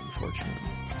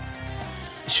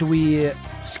 Should we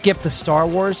skip the Star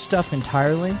Wars stuff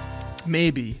entirely?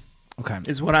 Maybe. Okay.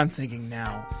 Is what I'm thinking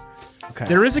now. Okay.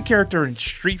 There is a character in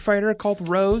Street Fighter called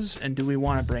Rose, and do we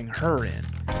want to bring her in?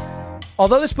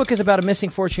 Although this book is about a missing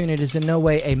fortune, it is in no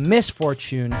way a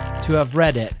misfortune to have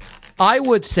read it. I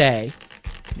would say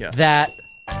that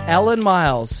Ellen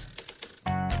Miles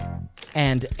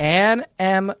and Anne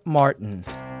M. Martin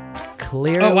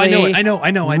clearly I know.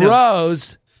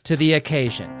 rose to the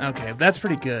occasion. Okay, that's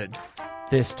pretty good.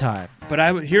 This time.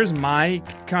 But here's my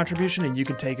contribution, and you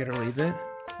can take it or leave it.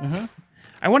 Mm-hmm.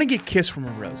 I want to get Kiss from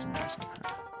a Rose in there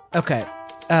somehow. Okay.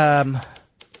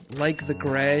 Like the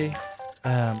Grey.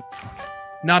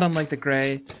 Not unlike the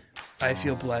Grey, I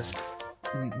feel blessed,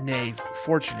 nay,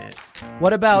 fortunate.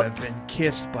 What about to have been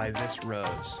kissed by this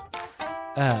Rose?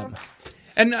 And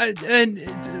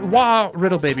while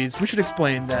Riddle Babies, we should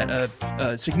explain that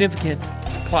a significant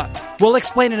plot. We'll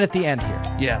explain it at the end here.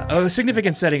 Yeah, a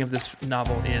significant setting of this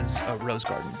novel is a rose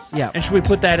garden. Yeah, and should we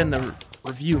put that in the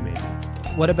review? Maybe.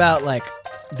 What about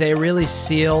they really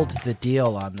sealed the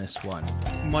deal on this one?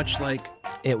 Much like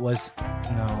it was.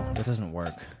 No, that doesn't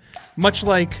work. Much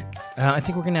like I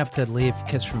think we're gonna have to leave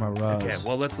Kiss from a Rose. Okay,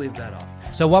 well let's leave that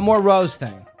off. So one more Rose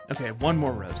thing. Okay, one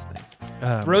more Rose thing.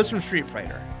 Rose from Street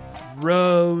Fighter.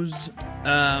 Rose.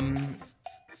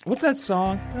 What's that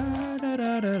song? I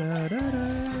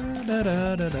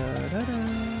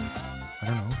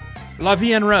don't know. La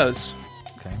Vie en Rose.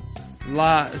 Okay.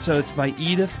 So it's by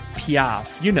Edith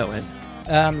Piaf. You know it.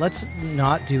 Let's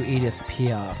not do Edith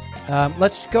Piaf.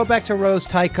 Let's go back to Rose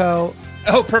Tycho.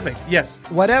 Oh, perfect. Yes.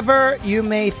 Whatever you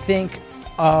may think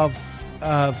of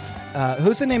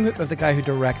who's the name of the guy who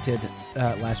directed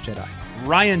Last Jedi?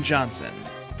 Rian Johnson.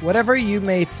 Whatever you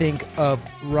may think of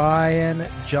Rian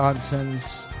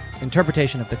Johnson's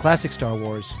interpretation of the classic Star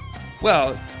Wars.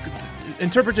 Well,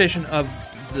 interpretation of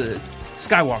the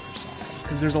Skywalker saga,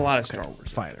 because there's a lot of Star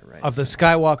Wars there, right? Of the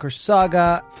Skywalker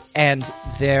saga, and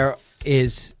there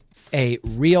is a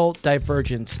real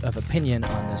divergence of opinion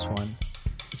on this one.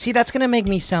 See, that's going to make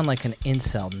me sound like an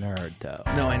incel nerd, though.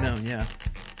 No, I know, yeah.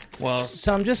 Well,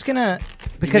 so I'm just going to...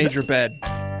 You made your bed.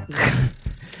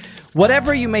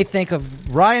 Whatever you may think of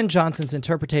Rian Johnson's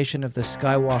interpretation of the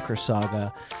Skywalker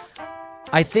saga,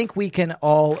 I think we can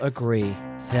all agree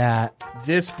that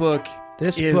this book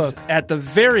is, at the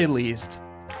very least,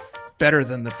 better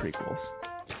than the prequels.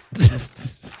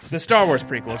 The Star Wars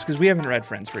prequels, because we haven't read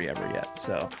Friends Forever yet.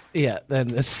 So yeah, then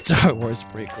the Star Wars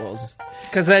prequels.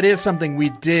 Because that is something we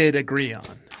did agree on.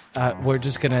 We're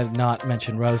just going to not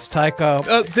mention Rose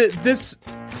Tycho. This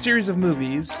series of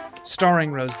movies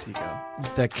starring Rose Tico.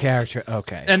 The character,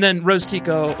 okay. And then Rose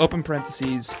Tico, open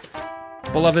parentheses,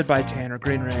 beloved by Tanner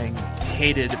Greenring,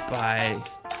 hated by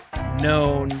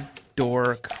known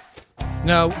dork,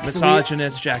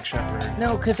 misogynist Jack Shepherd.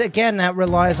 No, because again, that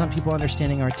relies on people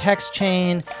understanding our text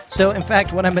chain. So, in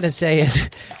fact, what I'm going to say is,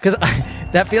 because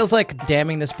that feels like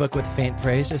damning this book with faint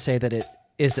praise to say that it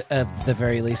is at the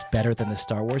very least better than the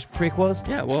Star Wars prequels.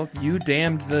 Yeah, well, you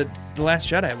damned the Last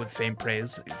Jedi with faint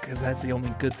praise because that's the only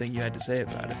good thing you had to say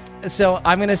about it. So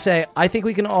I'm going to say, I think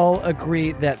we can all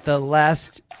agree that The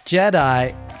Last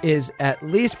Jedi is at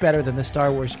least better than the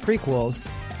Star Wars prequels,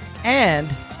 and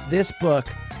this book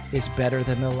is better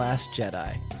than The Last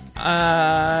Jedi.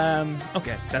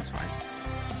 Okay, that's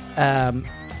fine.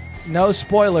 No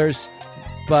spoilers,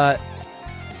 but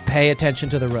pay attention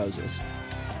to the roses.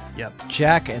 Yep.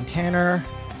 Jack and Tanner.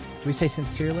 Do we say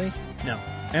sincerely? No.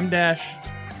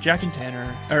 Jack and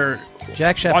Tanner, or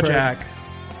Jack Shepherd, Wajak,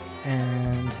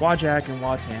 and Wajak and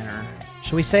Wa Tanner.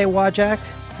 Should we say Wajak?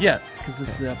 Yeah, because this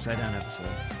is the upside down episode.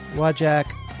 Wajak,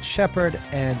 Shepherd,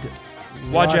 and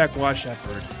Wajak, Wa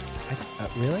Shepherd.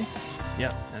 Really?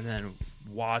 Yep. And then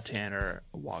Wa Tanner,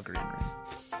 Wa Greenring.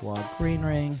 Wa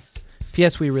Greenring.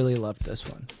 P.S. We really loved this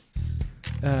one.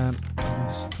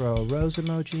 Let's throw a rose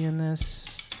emoji in this.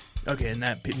 Okay, and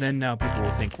then now people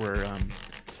will think we're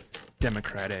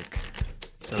democratic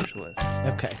socialists.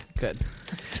 Okay, good.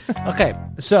 Okay,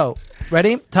 so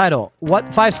ready? Title.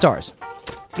 What? 5 stars.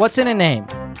 What's in a name?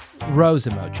 Rose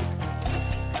emoji.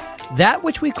 That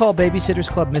which we call Babysitter's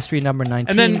Club Mystery Number 19.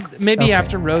 And then maybe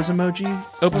after rose emoji,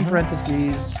 open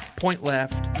parentheses, point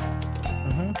left,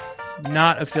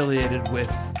 not affiliated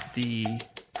with the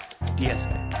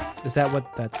DSA. Is that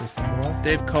what that's a symbol of?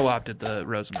 They've co-opted the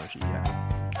rose emoji, yeah.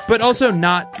 But also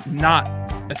not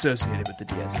associated with the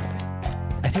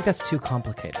DSA. I think that's too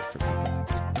complicated for people.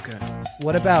 Okay.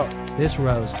 What about this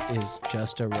rose is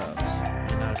just a rose?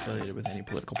 And not affiliated with any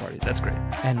political party. That's great.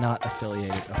 And not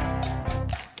affiliated.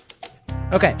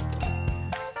 Okay.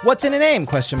 What's in a name?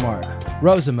 Question mark.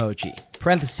 Rose emoji.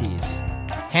 Parentheses.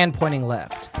 Hand pointing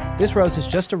left. This rose is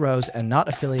just a rose and not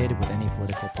affiliated with any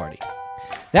political party.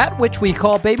 That which we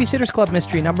call Babysitter's Club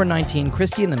Mystery Number 19,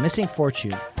 Christie and the Missing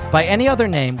Fortune, by any other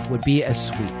name would be as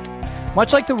sweet.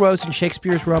 Much like the rose in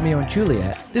Shakespeare's Romeo and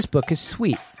Juliet, this book is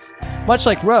sweet. Much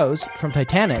like Rose from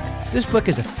Titanic, this book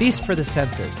is a feast for the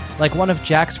senses, like one of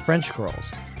Jack's French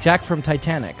girls. Jack from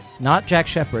Titanic, not Jack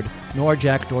Shepherd, nor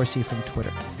Jack Dorsey from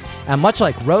Twitter. And much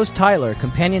like Rose Tyler,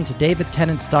 companion to David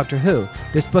Tennant's Doctor Who,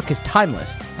 this book is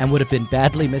timeless and would have been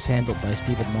badly mishandled by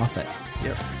Stephen Moffat.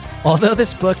 Yep. Although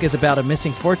this book is about a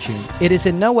missing fortune, it is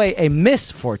in no way a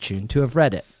misfortune to have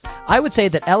read it. I would say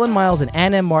that Ellen Miles and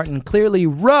Ann M. Martin clearly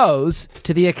rose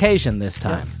to the occasion this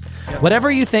time. Yep. Whatever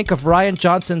you think of Rian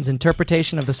Johnson's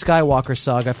interpretation of the Skywalker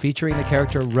saga featuring the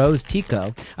character Rose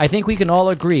Tico, I think we can all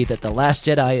agree that The Last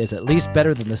Jedi is at least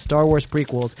better than the Star Wars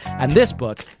prequels, and this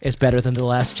book is better than The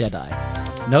Last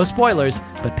Jedi. No spoilers,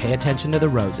 but pay attention to the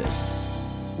roses.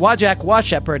 Wajak, Wa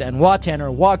Shepherd, and Wa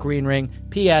Tanner, Wa Greenring.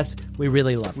 P.S. We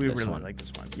really love this one. We really like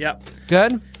this one. Yep.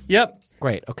 Good? Yep.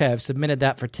 Great. Okay, I've submitted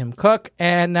that for Tim Cook,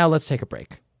 and now let's take a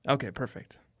break. Okay,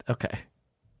 perfect. Okay.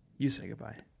 You say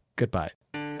goodbye. Goodbye.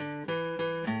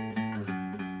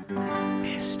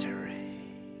 Mystery.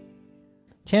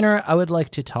 Tanner, I would like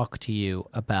to talk to you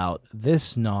about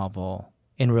this novel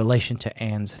in relation to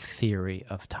Anne's theory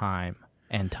of time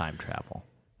and time travel.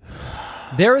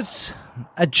 There is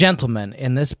a gentleman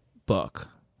in this book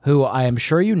who I am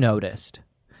sure you noticed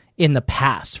in the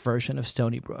past version of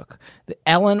Stony Brook.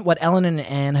 What Ellen and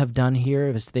Anne have done here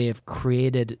is they have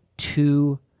created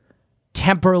 2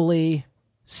 temporally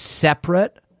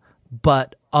separate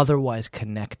but otherwise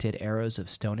connected eras of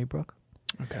Stony Brook.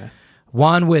 Okay.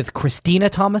 One with Christina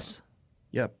Thomas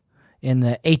Yep. in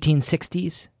the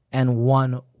 1860s, and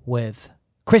one with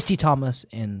Christy Thomas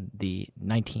in the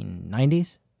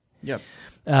 1990s. Yep.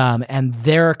 And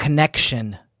their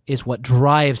connection is what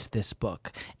drives this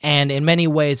book. And in many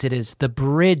ways, it is the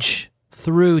bridge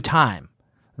through time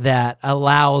that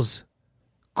allows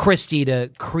Christy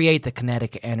to create the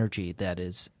kinetic energy that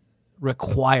is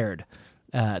required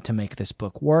to make this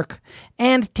book work.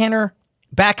 And Tanner,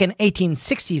 back in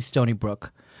 1860s Stony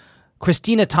Brook,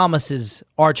 Christina Thomas's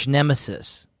arch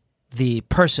nemesis, the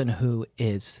person who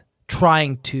is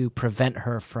trying to prevent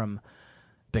her from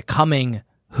becoming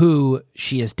who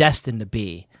she is destined to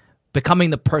be, becoming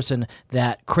the person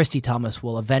that Christy Thomas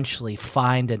will eventually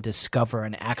find and discover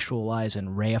and actualize and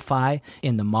reify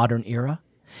in the modern era,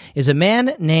 is a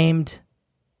man named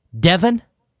Devon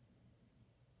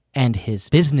and his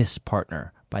business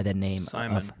partner by the name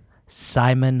of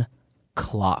Simon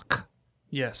Clock.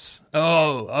 Yes.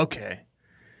 Oh, okay.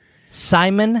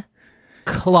 Simon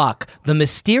Clock, the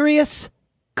mysterious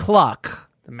Clock.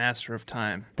 The master of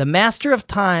time. The master of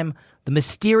time, the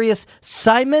mysterious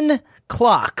Simon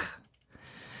Clock.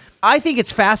 I think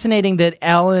it's fascinating that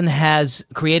Ellen has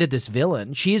created this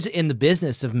villain. She's in the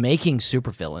business of making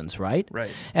supervillains, right?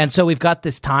 Right. And so we've got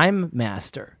this time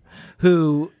master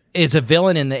who is a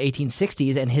villain in the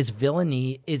 1860s, and his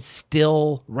villainy is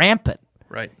still rampant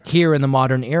Right. here in the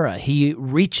modern era. He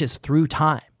reaches through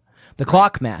time, the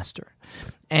clock master.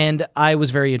 And I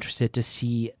was very interested to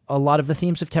see a lot of the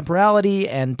themes of temporality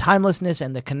and timelessness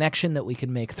and the connection that we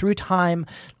can make through time.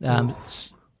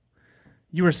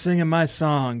 You were singing my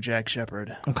song, Jack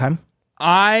Shepard. Okay.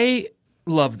 I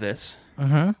love this.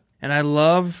 Mm-hmm. And I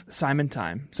love Simon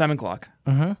Clock.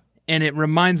 Mm-hmm. And it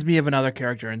reminds me of another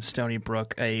character in Stony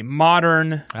Brook, a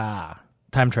modern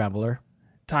time traveler.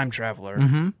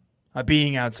 Mm-hmm. A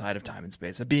being outside of time and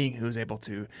space, a being who's able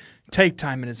to take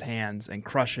time in his hands and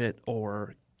crush it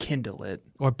or kindle it.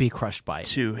 Or be crushed by it.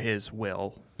 To his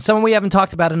will. Someone we haven't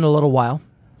talked about in a little while.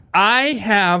 I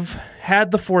have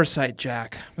had the foresight,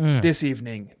 Jack, this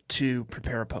evening to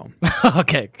prepare a poem.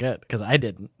 Okay, good, because I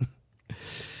didn't.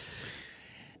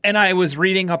 And I was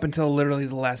reading up until literally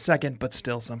the last second, but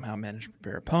still somehow managed to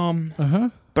prepare a poem. Mm-hmm.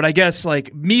 But I guess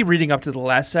like me reading up to the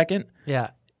last second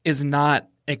is not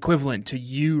equivalent to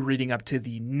you reading up to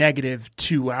the negative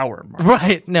 2 hour mark.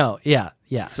 Right, no, yeah.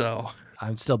 So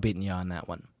I'm still beating you on that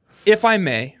one. If I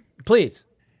may. Please.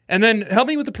 And then help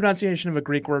me with the pronunciation of a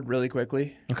Greek word really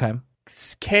quickly. Okay.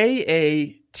 It's K-A-T-H-O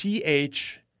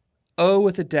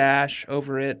with a dash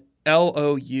over it,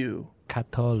 L-O-U.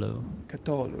 Katolu.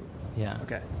 Yeah.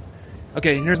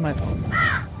 Okay, here's my poem.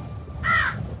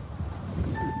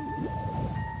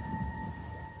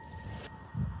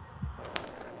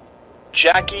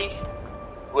 Jackie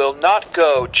will not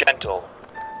go gentle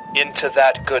into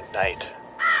that good night.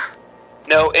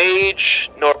 No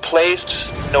age, nor place,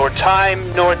 nor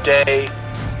time, nor day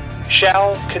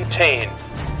shall contain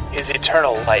his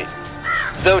eternal light.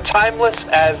 Though timeless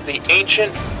as the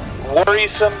ancient,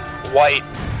 worrisome white,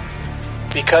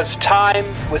 because time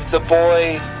with the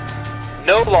boy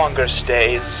no longer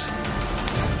stays.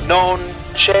 Non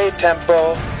c'è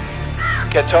tempo,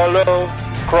 ketolo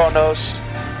chronos,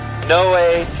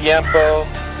 noe tiempo,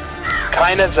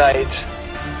 keine Zeit.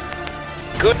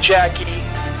 Good Jackie,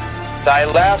 thy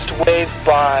last wave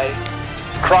by,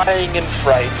 crying in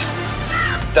fright.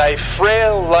 Thy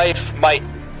frail life might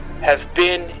have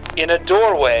been in a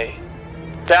doorway.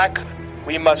 Back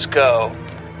we must go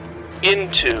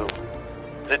into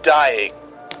the dying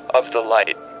of the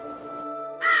light.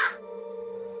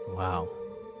 Wow.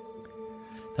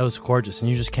 That was gorgeous. And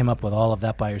you just came up with all of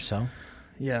that by yourself?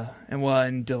 Yeah. And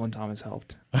Dylan Thomas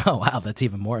helped. Oh, wow. That's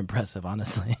even more impressive,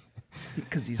 honestly.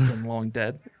 Because he's been long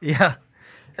dead. Yeah.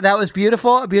 That was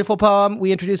beautiful. A beautiful poem.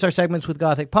 We introduce our segments with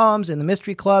Gothic poems in the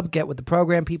Mystery Club. Get with the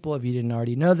program, people, if you didn't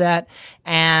already know that.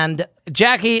 And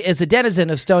Jackie is a denizen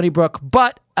of Stony Brook,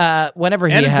 but whenever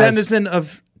he has... And a denizen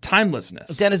of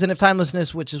timelessness. Denizen of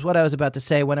timelessness, which is what I was about to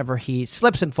say, whenever he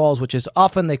slips and falls, which is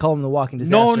often they call him the walking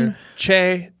disaster. Non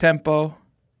c'è tempo,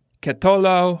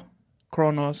 ketolo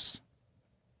chronos,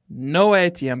 noe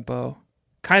tiempo,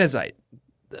 keine Zeit.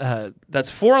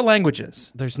 That's 4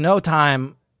 languages. There's no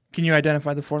time. Can you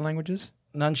identify the 4 languages?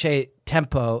 Non c'è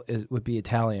tempo would be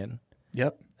Italian.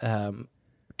 Yep.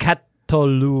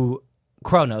 Katolu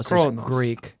chronos is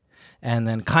Greek. And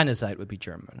then keine Zeit would be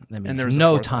German. That means and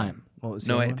no time. What was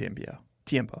Noe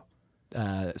tiempo.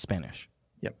 Spanish.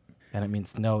 Yep. And it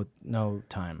means no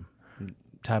time.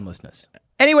 Timelessness.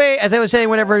 Anyway, as I was saying,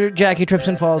 whenever Jackie trips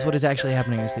and falls, what is actually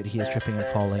happening is that he is tripping and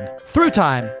falling through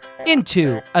time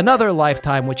into another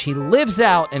lifetime, which he lives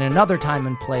out in another time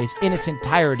and place in its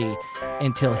entirety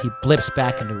until he blips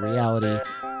back into reality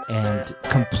and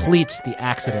completes the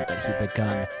accident that he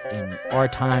begun in our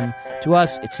time. To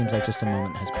us, it seems like just a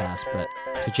moment has passed, but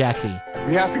to Jackie,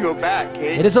 We have to go back,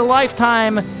 Kate. it is a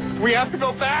lifetime. We have to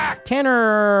go back.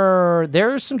 Tanner,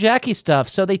 there's some Jackie stuff.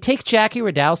 So they take Jackie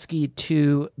Radowski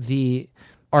to the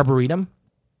Arboretum.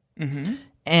 Mm-hmm.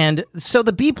 And so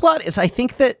the B plot is, I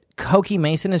think that Cokie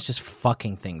Mason is just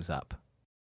fucking things up.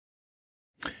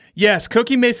 Yes,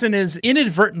 Cokie Mason is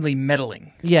inadvertently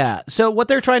meddling. Yeah. So what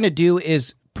they're trying to do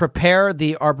is prepare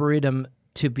the Arboretum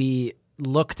to be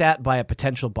looked at by a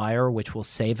potential buyer, which will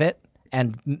save it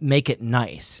and make it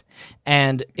nice.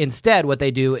 And instead, what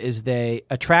they do is they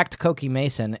attract Cokie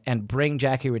Mason and bring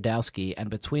Jackie Radowski, and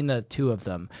between the two of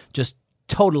them, just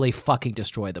totally fucking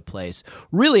destroy the place,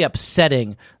 really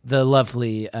upsetting the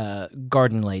lovely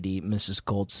garden lady, Mrs.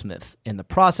 Goldsmith, in the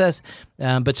process.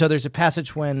 But so there's a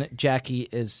passage when Jackie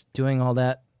is doing all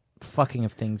that fucking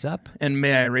of things up. And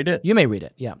may I read it? You may read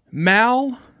it, yeah.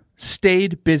 Mal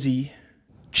stayed busy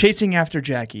chasing after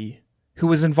Jackie, who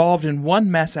was involved in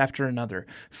one mess after another.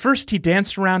 First, he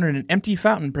danced around in an empty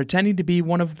fountain pretending to be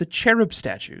one of the cherub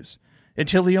statues,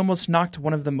 until he almost knocked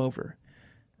one of them over.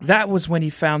 That was when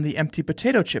he found the empty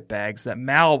potato chip bags that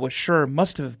Mal was sure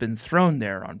must have been thrown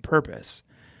there on purpose.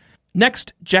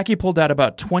 Next, Jackie pulled out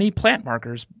about 20 plant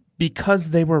markers because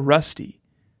they were rusty.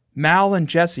 Mal and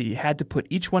Jesse had to put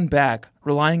each one back,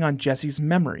 relying on Jesse's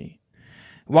memory.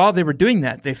 While they were doing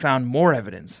that, they found more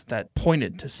evidence that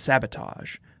pointed to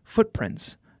sabotage,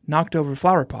 footprints, knocked over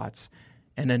flower pots,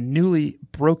 and a newly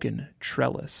broken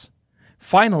trellis.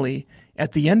 Finally,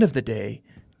 at the end of the day,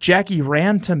 Jackie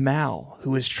ran to Mal, who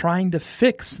was trying to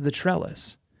fix the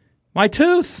trellis. "My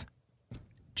tooth!"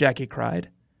 Jackie cried.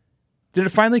 "Did it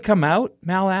finally come out?"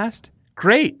 Mal asked.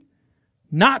 "Great."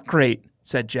 "Not great,"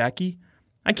 said Jackie.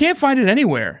 "I can't find it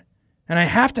anywhere, and I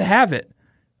have to have it.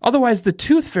 Otherwise the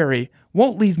tooth fairy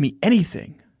won't leave me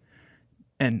anything."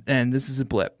 And this is a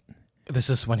blip. This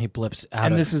is when he blips out.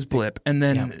 And this is blip. And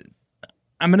then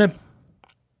I'm going to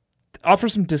offer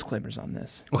some disclaimers on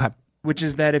this. Okay. Which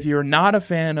is that if you're not a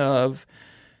fan of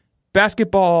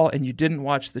basketball and you didn't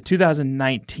watch the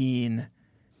 2019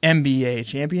 NBA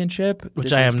championship, Which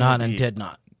this I is am gonna not and be did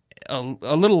not. A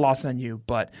little lost on you,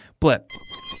 but blip.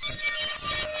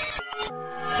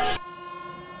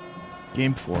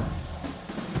 Game 4.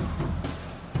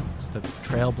 It's the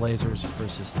Trailblazers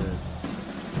versus the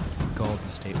Golden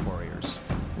State Warriors.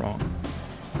 Wrong.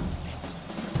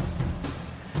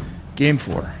 Game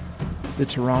 4. The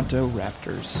Toronto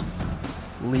Raptors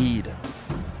lead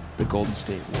the Golden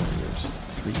State Warriors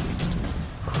 3-2.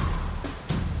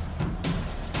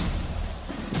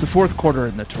 It's the fourth quarter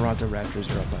and the Toronto Raptors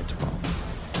are up by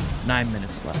 12. 9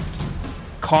 minutes left.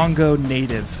 Congo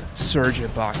native Serge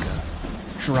Ibaka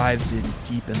drives in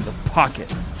deep in the pocket.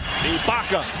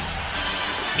 Ibaka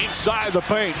inside the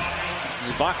paint.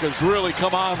 Ibaka's really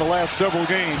come on the last several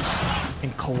games.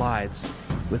 And collides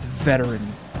with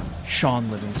veteran Sean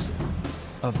Livingston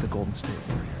of the Golden State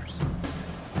Warriors.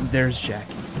 And there's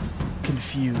Jackie,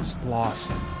 confused,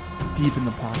 lost, deep in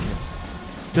the pocket.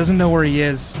 Doesn't know where he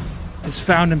is, has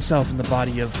found himself in the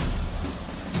body of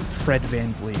Fred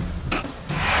VanVleet.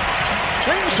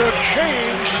 Things have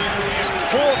changed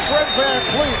for Fred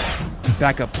VanVleet.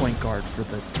 Backup point guard for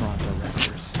the Toronto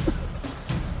Raptors.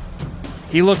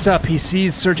 He looks up, he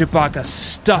sees Serge Ibaka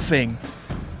stuffing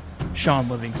Sean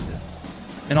Livingston.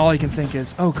 And all he can think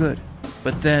is, oh good.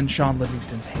 But then Sean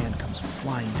Livingston's hand comes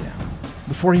flying down.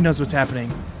 Before he knows what's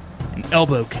happening, an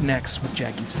elbow connects with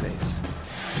Jackie's face.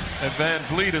 And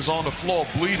VanVleet is on the floor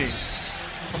bleeding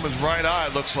from his right eye,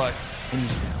 looks like. And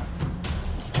he's down.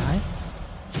 He died?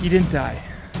 He didn't die,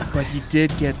 but he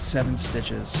did get 7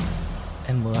 stitches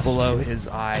and below his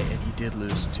eye, and he did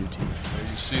lose 2 teeth.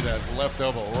 There you see that left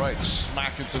elbow right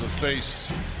smack into the face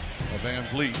of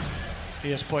VanVleet.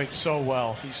 He has played so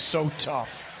well. He's so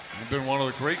tough. He's been one of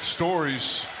the great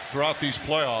stories throughout these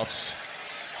playoffs.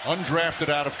 Undrafted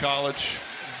out of college.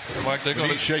 Mike, they're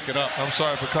going to shake it up. I'm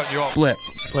sorry for cutting you off. Blip.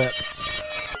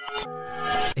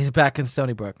 He's back in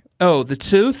Stony Brook. Oh, the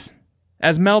tooth?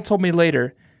 As Mel told me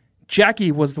later,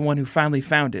 Jackie was the one who finally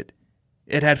found it.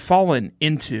 It had fallen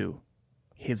into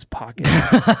his pocket.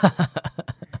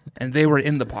 And they were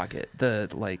in the pocket.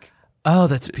 Oh,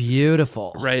 that's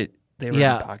beautiful. Right. They were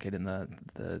in the pocket in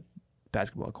the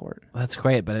basketball court. That's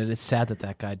great, but it's sad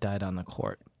that guy died on the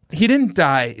court. He didn't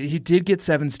die. He did get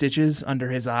 7 stitches under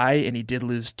his eye, and he did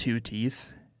lose 2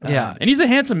 teeth. Yeah. And he's a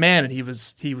handsome man, and he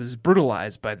was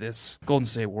brutalized by this Golden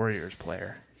State Warriors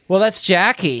player. Well, that's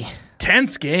Jackie.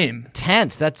 Tense game.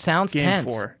 Tense. That sounds Game tense.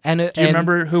 4. And do you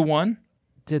remember who won?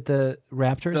 Did the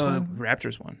Raptors The win?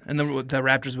 Raptors won. And the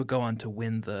Raptors would go on to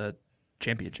win the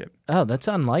championship. Oh, that's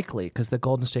unlikely because the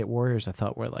Golden State Warriors I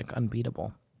thought were like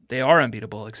unbeatable. They are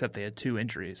unbeatable, except they had 2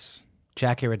 injuries.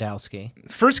 Jackie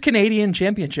Radowski. First Canadian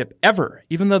championship ever,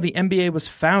 even though the NBA was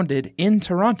founded in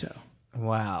Toronto.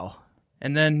 Wow.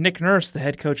 And then Nick Nurse, the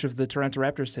head coach of the Toronto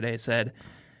Raptors today, said,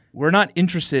 "We're not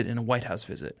interested in a White House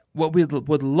visit. What we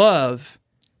would love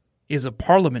is a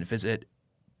parliament visit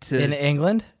to..." In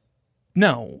England?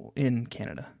 No, in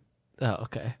Canada. Oh,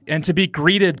 okay. And to be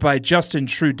greeted by Justin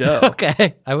Trudeau.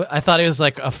 Okay. I thought he was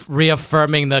like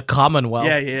reaffirming the Commonwealth.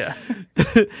 Yeah.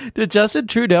 Did Justin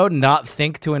Trudeau not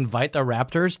think to invite the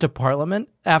Raptors to Parliament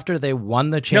after they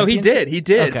won the championship? No, he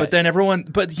did. Okay. But then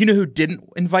but you know who didn't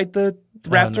invite the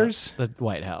Raptors? Oh, no. The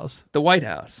White House. The White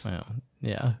House. Oh,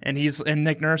 yeah. And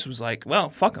Nick Nurse was like, "Well,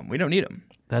 fuck them. We don't need them.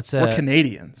 We're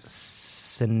Canadians."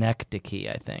 Synecdoche,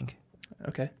 I think.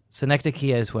 Okay.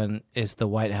 Synecdoche is the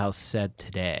White House said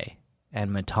today, and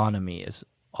metonymy is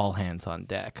all hands on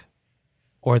deck,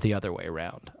 or the other way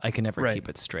around. I can never keep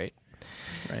it straight.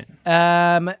 Right.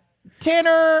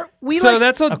 Tanner,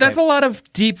 that's a lot of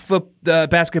deep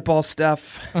basketball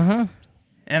stuff. Mm-hmm.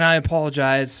 And I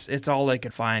apologize. It's all I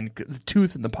could find. The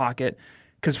tooth in the pocket.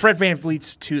 Because Fred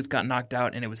VanVleet's tooth got knocked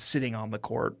out and it was sitting on the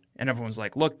court. And everyone's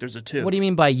like, "Look, there's a tooth." What do you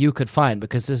mean by you could find?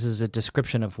 Because this is a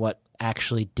description of what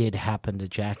actually did happen to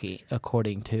Jackie,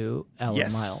 according to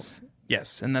Ellen Miles.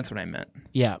 Yes, and that's what I meant.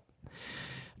 Yeah.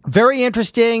 Very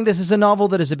interesting. This is a novel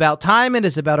that is about time. It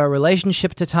is about our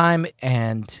relationship to time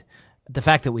and the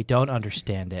fact that we don't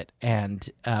understand it. And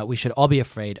we should all be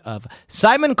afraid of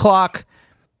Simon Clock.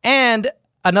 And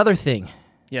another thing.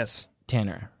 Yes.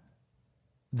 Tanner,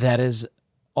 that is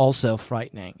also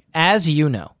frightening. As you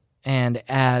know, and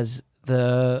as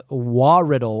the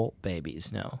Warriddle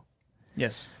babies know.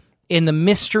 Yes. In the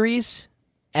mysteries,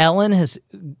 Ellen has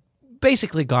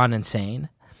basically gone insane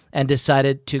and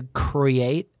decided to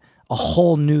create a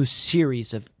whole new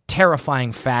series of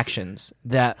terrifying factions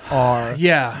that are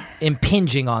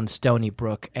impinging on Stony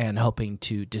Brook and hoping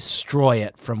to destroy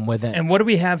it from within. And what do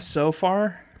we have so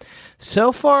far?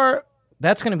 So far,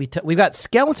 that's going to be we've got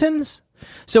skeletons.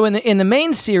 So in the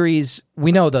main series,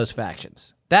 we know those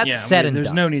factions. That's set and there's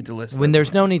done. no need to list them. When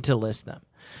there's no need to list them.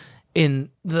 In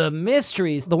the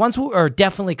mysteries, the ones who are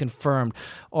definitely confirmed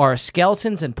are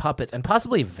skeletons and puppets and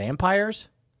possibly vampires.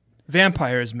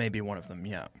 Vampires may be one of them,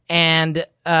 yeah. And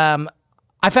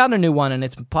I found a new one, and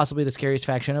it's possibly the scariest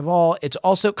faction of all. It's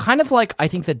also kind of like I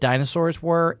think the dinosaurs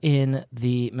were in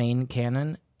the main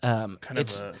canon. Kind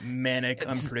of a manic,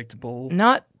 unpredictable.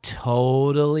 Not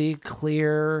totally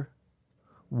clear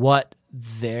what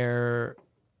their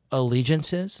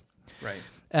allegiance is. Right.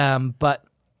 But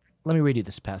let me read you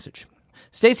this passage.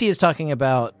 Stacy is talking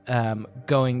about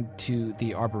going to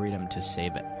the Arboretum to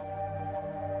save it.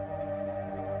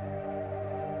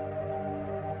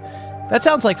 That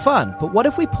sounds like fun, but what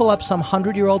if we pull up some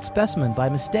 100-year-old specimen by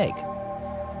mistake?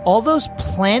 All those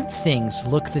plant things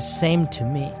look the same to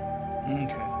me.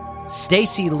 Okay.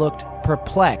 Stacy looked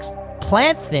perplexed.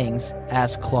 Plant things?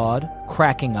 Asked Claude,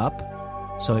 cracking up.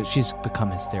 So she's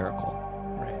become hysterical.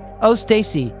 Right. Oh,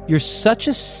 Stacy, you're such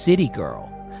a city girl.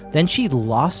 Then she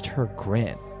lost her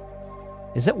grin.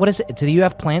 What is it? Do you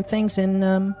have plant things in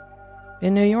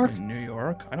New York? In New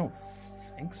York? I don't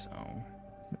think so.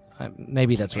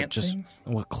 Maybe that's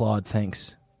what Claude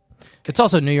thinks. It's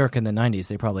also New York in the 90s.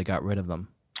 They probably got rid of them.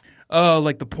 Oh,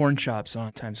 like the porn shops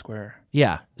on Times Square.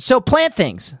 Yeah. So plant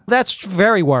things. That's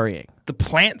very worrying. The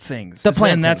plant things. The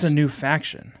plant things. That's a new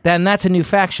faction. Then that's a new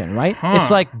faction, right? Huh.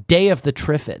 It's like Day of the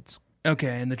Triffids.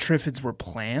 Okay, and the Triffids were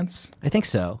plants? I think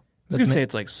so. I was going to say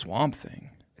it's like Swamp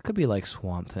Thing. It could be like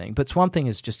Swamp Thing, but Swamp Thing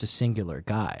is just a singular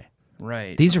guy.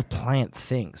 Right. These are plant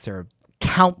things. There are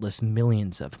countless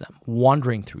millions of them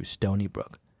wandering through Stony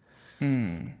Brook.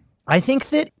 I think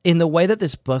that in the way that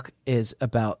this book is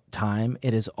about time,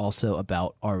 it is also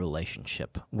about our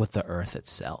relationship with the earth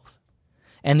itself.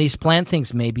 And these plant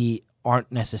things maybe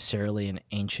aren't necessarily an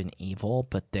ancient evil,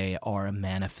 but they are a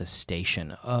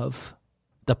manifestation of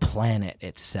the planet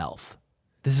itself.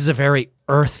 This is a very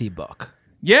earthy book.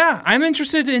 Yeah, I'm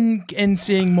interested in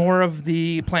seeing more of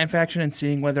the plant faction and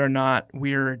seeing whether or not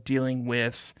we're dealing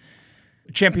with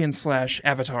champions /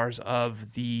 avatars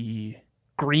of the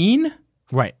green.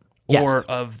 Right. Or Yes.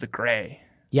 of the gray.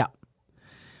 Yeah.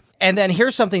 And then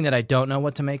here's something that I don't know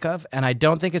what to make of, and I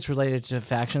don't think it's related to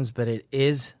factions, but it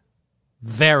is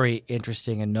very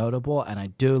interesting and notable, and I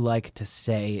do like to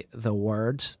say the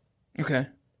words. Okay.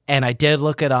 And I did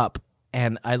look it up,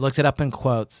 and I looked it up in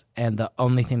quotes, and the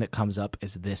only thing that comes up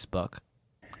is this book.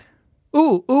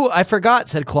 Ooh, I forgot,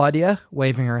 said Claudia,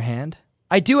 waving her hand.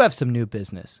 I do have some new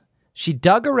business. She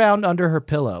dug around under her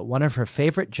pillow, one of her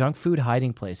favorite junk food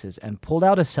hiding places, and pulled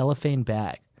out a cellophane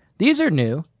bag. These are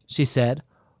new, she said,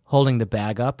 holding the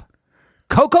bag up.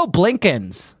 Cocoa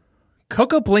Blinkins.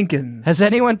 Cocoa Blinkins. Has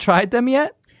anyone tried them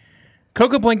yet?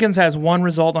 Cocoa Blinkins has one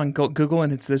result on Google,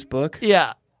 and it's this book.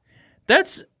 Yeah.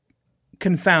 That's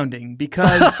confounding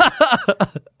because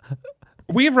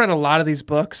we've read a lot of these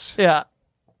books. Yeah.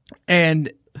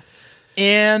 And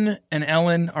Anne and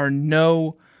Ellen are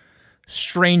no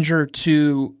stranger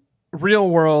to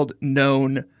real-world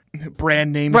known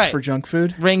brand names for junk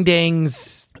food. Ring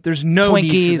dings. There's no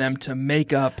Twinkies. need for them to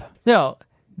make up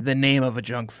the name of a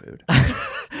junk food.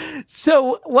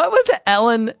 So what was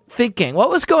Ellen thinking? What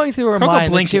was going through her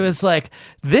mind when she was like,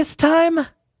 this time,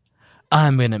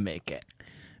 I'm going to make it?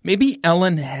 Maybe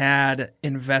Ellen had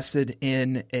invested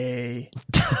in a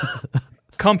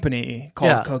company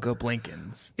called Cocoa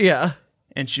Blinkins. Yeah.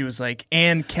 And she was like,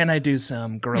 Anne, can I do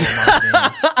some guerrilla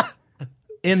marketing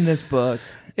in this book?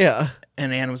 Yeah.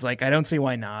 And Anne was like, I don't see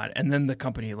why not. And then the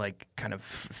company like kind of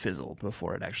fizzled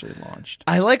before it actually launched.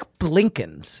 I like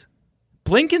Blinkins.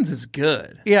 Blinkins is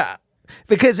good. Yeah.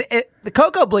 Because the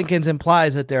Cocoa Blinkins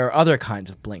implies that there are other kinds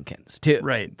of Blinkins, too.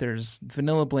 Right. There's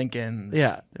vanilla Blinkins.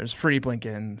 Yeah. There's fruity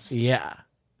Blinkins. Yeah.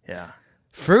 Yeah.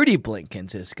 Fruity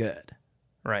Blinkins is good.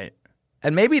 Right.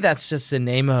 And maybe that's just the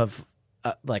name of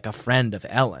like a friend of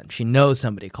Ellen. She knows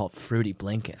somebody called Fruity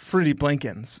Blinkins. Fruity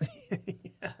Blinkins.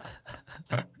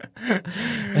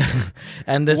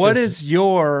 And this what is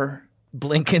your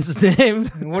Blinkins name?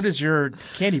 What is your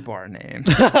candy bar name?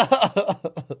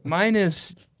 Mine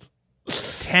is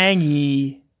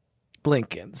Tangy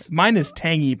Blinkins. Mine is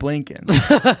Tangy Blinkins.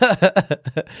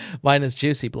 Mine is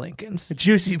Juicy Blinkins.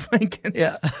 Juicy Blinkins.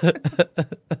 Yeah.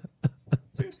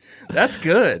 That's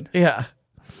good. Yeah.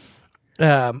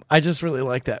 I just really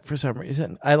like that for some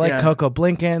reason. I like Cocoa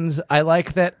Blinkins. I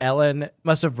like that Ellen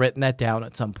must have written that down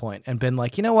at some point and been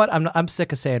like, you know what? I'm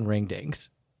sick of saying ring dings.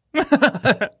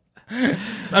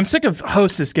 I'm sick of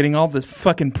Hostess getting all the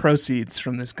fucking proceeds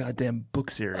from this goddamn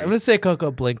book series. I'm going to say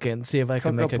Cocoa Blinkins, see if I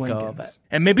can make a go of it.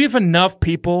 And maybe if enough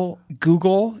people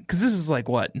Google, because this is like,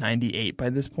 what, 98 by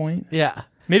this point? Yeah.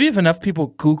 Maybe if enough people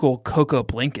Google Cocoa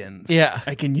Blinkins,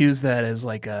 I can use that as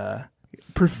like a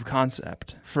proof of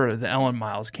concept for the Ellen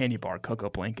Miles candy bar, Cocoa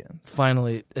Blinkins.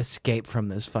 Finally escape from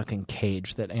this fucking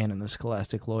cage that Anne and the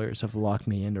Scholastic lawyers have locked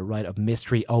me in to write a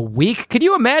mystery a week. Could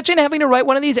you imagine having to write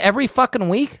one of these every fucking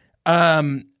week?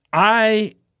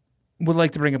 I would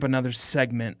like to bring up another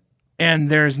segment, and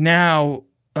there's now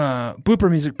blooper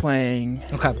music playing.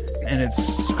 Okay. And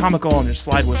it's comical, and there's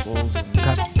slide whistles. And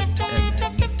then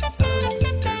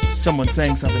there's someone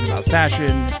saying something about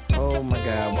fashion. Oh my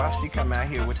God, why she come out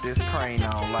here with this crane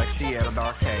on like she at an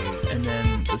arcade? And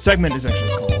then the segment is actually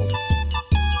called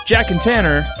Jack and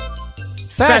Tanner,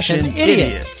 Fashion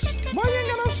Idiots. Why you ain't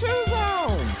got no shoes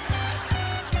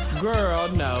on? Girl,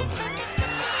 no.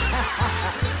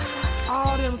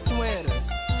 All them sweaters.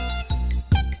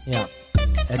 Yeah.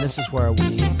 And this is where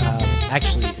we,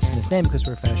 actually, it's misnamed because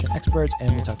we're fashion experts,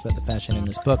 and we talk about the fashion in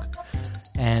this book,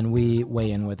 and we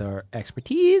weigh in with our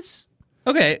expertise.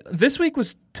 Okay, this week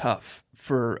was tough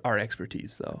for our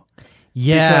expertise, though.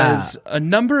 Yeah. Because a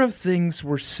number of things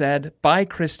were said by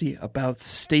Christy about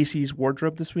Stacy's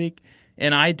wardrobe this week,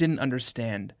 and I didn't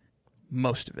understand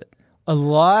most of it. A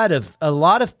lot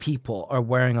of people are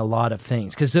wearing a lot of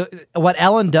things because what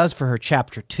Ellen does for her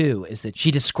chapter 2 is that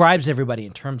she describes everybody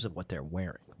in terms of what they're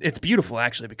wearing. It's beautiful,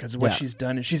 actually, because what she's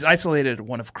done is she's isolated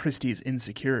one of Christy's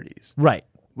insecurities. Right.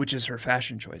 Which is her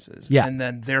fashion choices. Yeah. And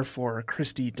then, therefore,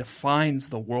 Christy defines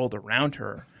the world around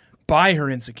her by her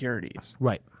insecurities.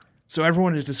 Right. So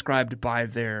everyone is described by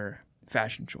their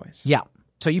fashion choice. Yeah.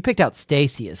 So you picked out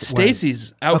Stacy's.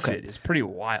 Stacy's outfit is pretty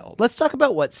wild. Let's talk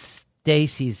about what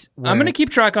Stacy's wearing. I'm going to keep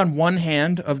track on one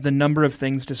hand of the number of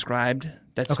things described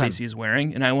that Stacy is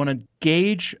wearing, and I want to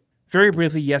gauge very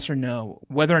briefly, yes or no,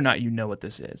 whether or not you know what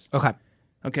this is. Okay.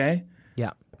 Okay?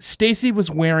 Yeah. Stacy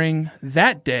was wearing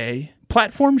that day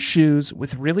platform shoes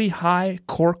with really high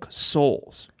cork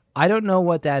soles. I don't know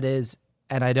what that is,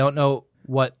 and I don't know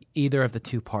what either of the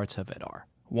two parts of it are.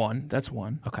 That's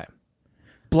one. Okay.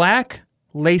 Black,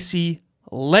 lacy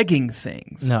legging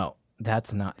things. No,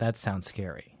 that's not. That sounds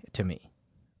scary to me.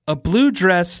 A blue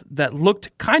dress that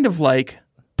looked kind of like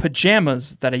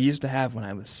pajamas that I used to have when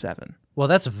I was 7. Well,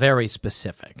 that's very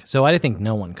specific. So I think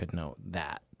no one could know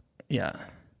that. Yeah.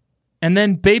 And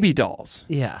then baby dolls.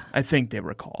 Yeah. I think they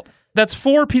were called. That's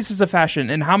 4 pieces of fashion.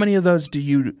 And how many of those do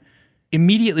you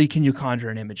immediately can you conjure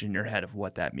an image in your head of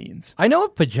what that means? I know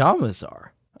what pajamas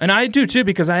are. And I do too,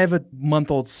 because I have a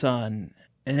month-old son,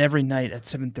 and every night at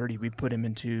 7:30 we put him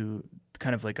into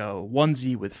kind of like a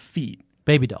onesie with feet.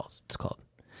 Baby dolls, it's called.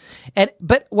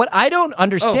 But what I don't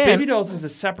understand... Oh, baby dolls is a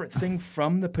separate thing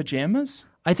from the pajamas?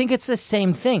 I think it's the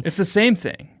same thing. It's the same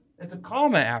thing. It's a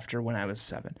comma after when I was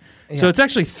 7. Yeah. So it's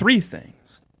actually 3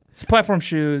 things. It's platform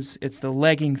shoes, it's the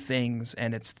legging things,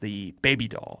 and it's the baby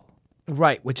doll.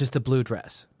 Right, which is the blue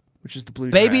dress.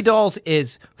 Baby dolls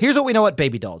is... Here's what we know what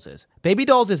baby dolls is. Baby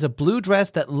dolls is a blue dress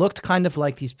that looked kind of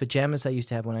like these pajamas I used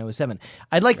to have when I was 7.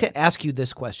 I'd like to ask you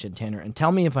this question, Tanner, and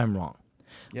tell me if I'm wrong.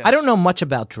 Yes. I don't know much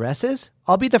about dresses.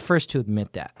 I'll be the first to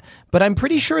admit that. But I'm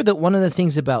pretty sure that one of the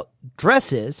things about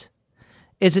dresses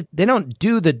is that they don't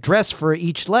do the dress for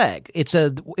each leg. It's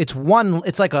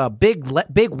like a big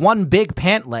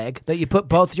pant leg that you put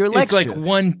both your legs It's like through.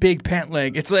 one big pant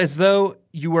leg. It's as though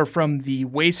you were from the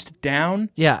waist down.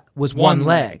 Yeah, was one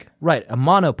leg. Right, a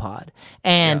monopod.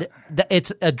 And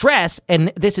it's a dress,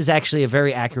 and this is actually a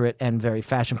very accurate and very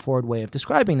fashion-forward way of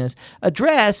describing this. A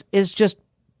dress is just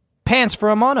pants for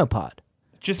a monopod.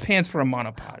 Just pants for a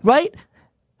monopod. Right?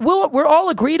 We're all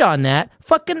agreed on that.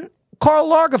 Fucking Karl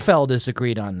Lagerfeld is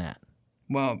agreed on that.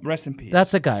 Well, rest in peace.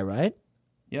 That's the guy, right?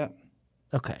 Yeah.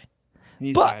 Okay.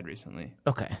 He's died recently.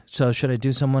 Okay. So should I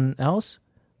do someone else?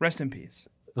 Rest in peace.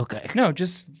 Okay. No,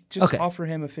 just Okay. offer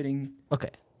him a fitting... Okay.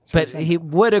 But he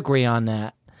would agree on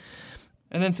that.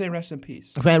 And then say rest in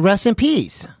peace. Okay, rest in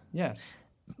peace. Yes.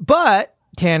 But,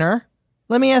 Tanner,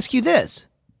 let me ask you this.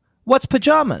 What's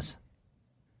pajamas?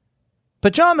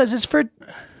 Pajamas is for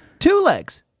 2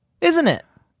 legs, isn't it?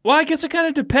 Well, I guess it kind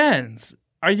of depends.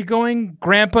 Are you going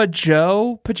Grandpa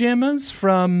Joe pajamas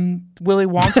from Willy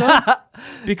Wonka?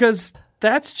 Because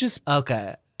that's just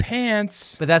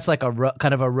pants. But that's like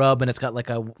kind of a rub, and it's got like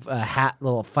a hat,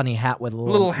 little funny hat with a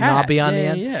little hat. knobby on the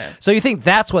Yeah, end. yeah. So you think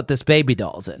that's what this baby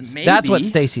dolls is? Maybe. That's what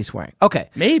Stacy's wearing. Okay.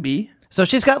 Maybe. So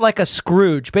she's got like a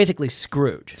Scrooge, basically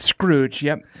Scrooge. Scrooge,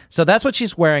 yep. So that's what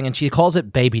she's wearing, and she calls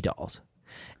it baby dolls.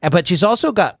 But she's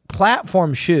also got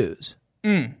platform shoes.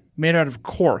 Made out of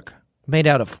cork. Made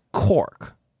out of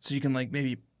cork. So you can like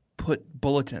maybe put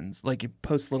bulletins, like you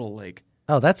post little like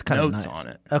Oh, that's kind of notes nice. on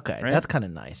it. Okay, right? that's kind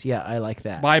of nice. Yeah, I like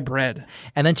that. Buy bread.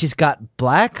 And then she's got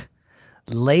black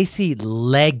lacy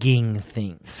legging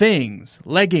things.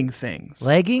 Legging things.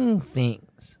 Legging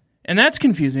things. And that's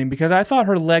confusing because I thought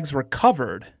her legs were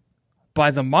covered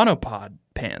by the monopod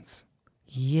pants.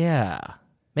 Yeah.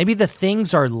 Maybe the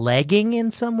things are legging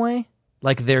in some way?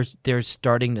 Like they're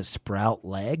starting to sprout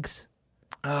legs?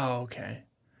 Oh, okay.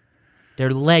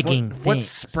 They're legging What things.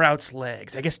 sprouts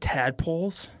legs? I guess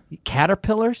tadpoles?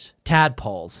 Caterpillars?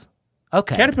 Tadpoles.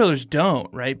 Okay. Caterpillars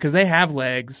don't, right? Because they have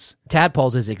legs.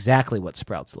 Tadpoles is exactly what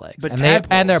sprouts legs. But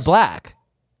and they're black.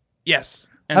 Yes,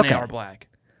 and Okay. they are black.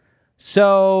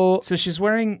 So she's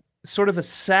wearing sort of a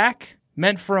sack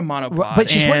meant for a monopod. But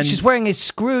she's wearing a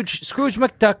Scrooge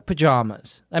McDuck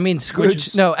pajamas. I mean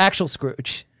Scrooge. No, actual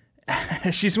Scrooge.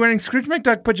 She's wearing Scrooge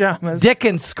McDuck pajamas.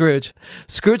 Dickens Scrooge.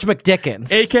 Scrooge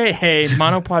McDickens. AKA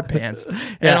monopod pants.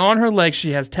 And on her legs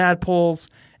she has tadpoles.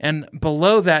 And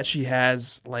below that she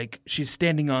has, like, she's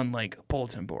standing on, like,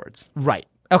 bulletin boards. Right.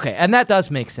 Okay, and that does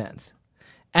make sense.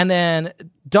 And then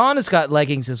Dawn has got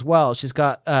leggings as well. She's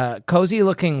got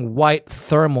cozy-looking white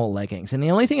thermal leggings. And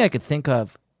the only thing I could think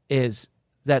of is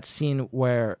that scene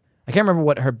where, I can't remember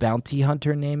what her bounty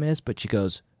hunter name is, but she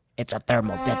goes, "It's a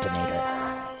thermal detonator."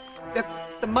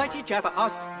 The mighty Jabba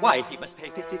asks why he must pay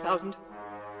 50,000.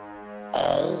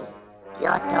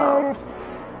 Yato.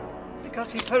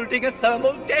 Because he's holding a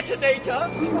thermal detonator.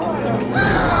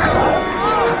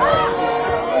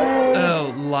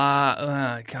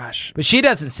 Oh, gosh. But she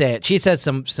doesn't say it. She says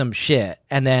some shit,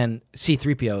 and then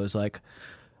C-3PO is like,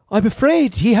 "I'm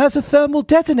afraid he has a thermal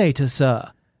detonator,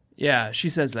 sir." Yeah, she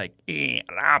says, like,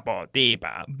 Boosh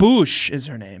is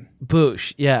her name.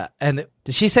 Boosh, yeah. And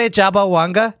did she say Jabba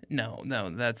Wanga? No,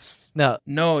 that's... No.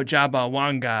 No, Jabba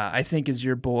Wanga, I think is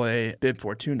your boy, Bib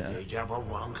Fortuna. Jabba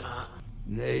Wanga.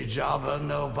 Ne Jabba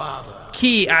no bada.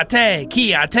 Ki ate,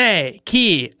 ki ate,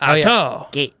 ki ato.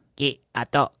 Ki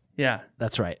ato. Yeah.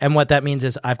 That's right. And what that means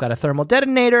is I've got a thermal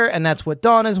detonator, and that's what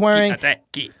Dawn is wearing. Ki ate,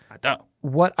 ki ato.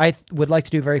 What I would like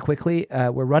to do very quickly,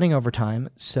 we're running over time,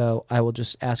 so I will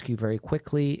just ask you very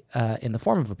quickly, in the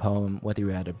form of a poem, whether you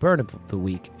had a burn of the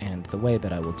week, and the way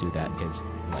that I will do that is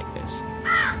like this.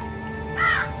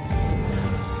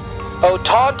 O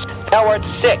taunt, thou art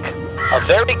sick, a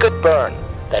very good burn,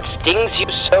 that stings you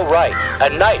so right, a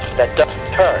knife that doth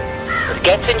turn. It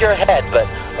gets in your head, but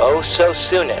oh so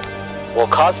soon it will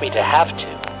cause me to have to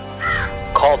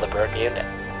call the burn unit.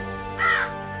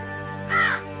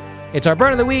 It's our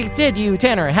burn of the week. Did you,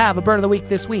 Tanner, have a burn of the week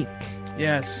this week?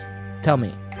 Yes. Tell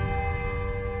me.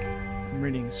 I'm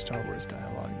reading Star Wars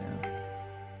dialogue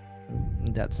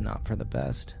now. That's not for the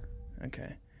best.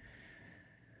 Okay.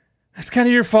 It's kind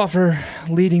of your fault for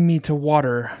leading me to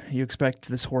water. You expect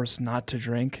this horse not to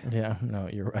drink? Yeah, no,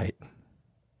 you're right.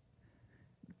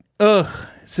 Ugh,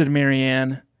 said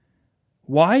Marianne.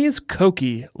 Why is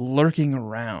Cokie lurking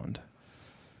around?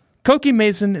 Cokie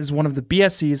Mason is one of the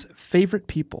BSC's favorite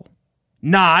people.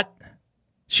 Not.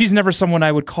 She's never someone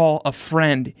I would call a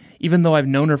friend, even though I've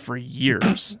known her for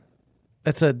years.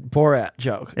 It's a Borat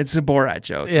joke. It's a Borat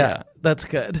joke. Yeah, that's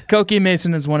good. Cokie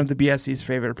Mason is one of the BSC's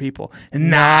favorite people.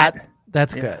 And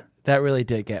That's good. That really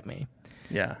did get me.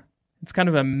 Yeah. It's kind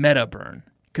of a meta burn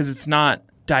because it's not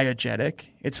diegetic.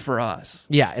 It's for us.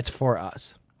 Yeah, it's for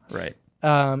us. Right.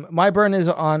 My burn is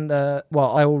on the...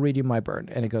 Well, I will read you my burn,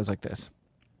 and it goes like this.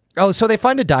 Oh, so they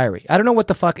find a diary. I don't know what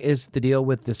the fuck is the deal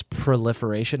with this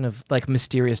proliferation of like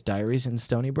mysterious diaries in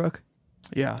Stony Brook.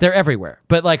 Yeah. They're everywhere.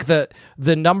 But like the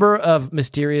number of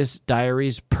mysterious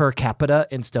diaries per capita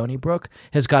in Stony Brook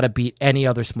has got to beat any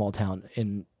other small town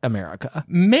in America.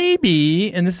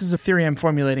 Maybe, and this is a theory I'm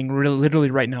formulating literally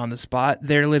right now on the spot,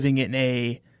 they're living in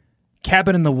a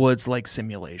cabin in the woods like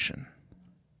simulation.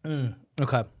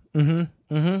 Okay.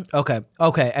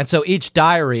 Okay. And so each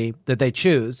diary that they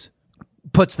choose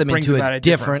puts them Brings into about a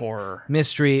different different horror.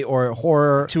 mystery or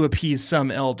horror. To appease some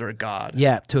elder god.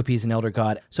 Yeah, to appease an elder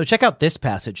god. So check out this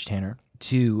passage, Tanner,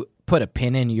 to put a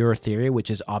pin in your theory, which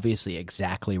is obviously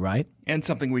exactly right. And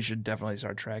something we should definitely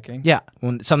start tracking. Yeah,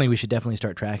 something we should definitely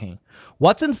start tracking.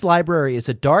 Watson's Library is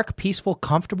a dark, peaceful,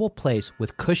 comfortable place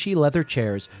with cushy leather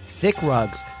chairs, thick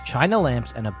rugs, china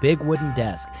lamps, and a big wooden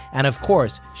desk. And of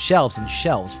course, shelves and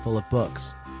shelves full of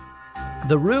books.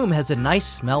 The room has a nice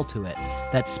smell to it,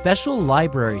 that special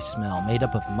library smell made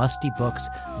up of musty books,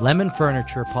 lemon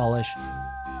furniture polish,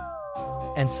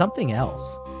 and something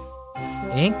else.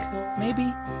 Ink,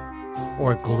 maybe?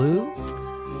 Or glue?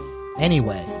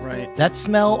 Anyway, right. That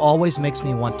smell always makes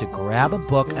me want to grab a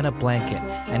book and a blanket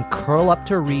and curl up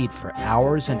to read for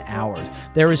hours and hours.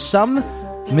 There is some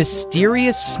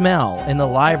mysterious smell in the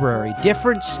library,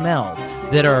 different smells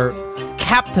that are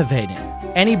captivating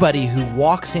anybody who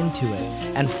walks into it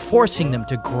and forcing them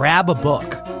to grab a book.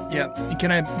 Yeah. Can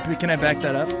I back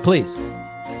that up? Please.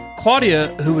 Claudia,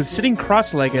 who was sitting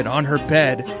cross-legged on her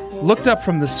bed, looked up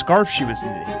from the scarf she was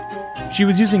knitting. She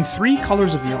was using 3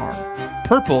 colors of yarn: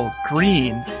 purple,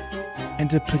 green,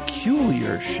 and a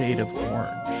peculiar shade of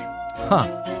orange.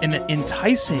 An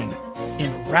enticing,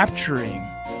 enrapturing,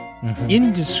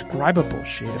 indescribable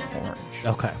shade of orange.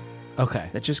 Okay.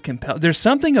 That just compels. There's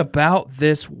something about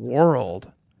this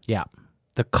world. Yeah.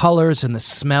 The colors and the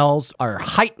smells are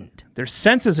heightened. Their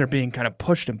senses are being kind of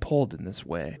pushed and pulled in this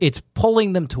way. It's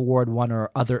pulling them toward one or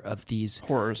other of these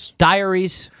horrors,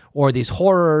 diaries, or these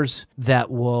horrors that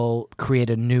will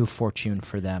create a new fortune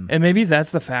for them. And maybe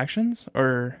that's the factions,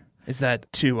 or is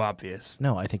that too obvious?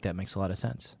 No, I think that makes a lot of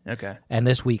sense. Okay. And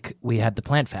this week we had the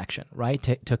plant faction, right?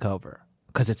 Took over.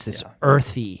 Because it's this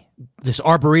earthy, this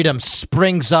arboretum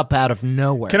springs up out of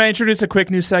nowhere. Can I introduce a quick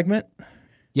new segment?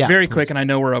 Yeah. Very quick, and I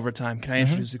know we're over time. Can I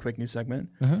introduce a quick new segment?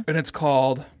 And it's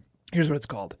called, here's what it's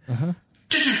called.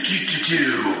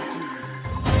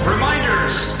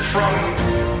 Reminders from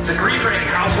the Green Ring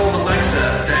household Alexa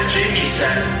that Jamie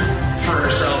set for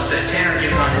herself that Tanner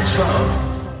gets on his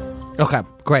phone. Okay,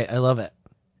 great. I love it.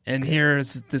 And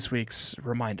here's this week's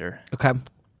reminder. Okay.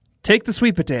 Take the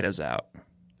sweet potatoes out.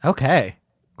 Okay,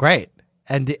 great.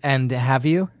 And have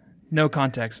you? No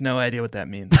context, no idea what that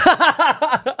means.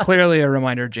 Clearly a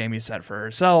reminder Jamie set for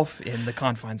herself in the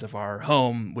confines of our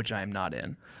home, which I am not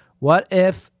in. What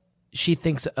if she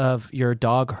thinks of your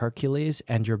dog Hercules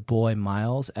and your boy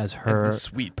Miles as her the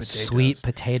sweet potatoes. Sweet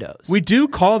potatoes. We do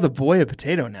call the boy a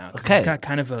potato now because Okay. he's got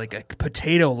kind of like a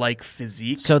potato-like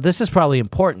physique. So this is probably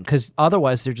important because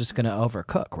otherwise they're just going to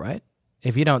overcook, right?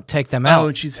 If you don't take them out. Oh,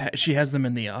 and she has them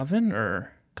in the oven,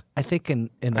 or I think in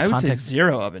the I would context. say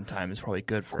 0 oven time is probably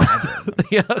good for either of them.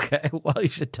 Yeah, okay. Well, you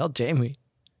should tell Jamie.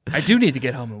 I do need to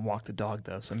get home and walk the dog,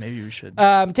 though, so maybe we should.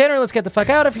 Tanner, let's get the fuck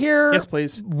out of here. Yes,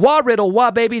 please. Wah riddle, wah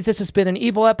babies. This has been an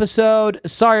evil episode.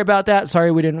 Sorry about that.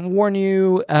 Sorry we didn't warn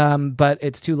you, but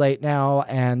it's too late now,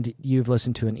 and you've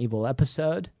listened to an evil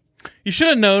episode. You should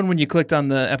have known when you clicked on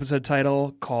the episode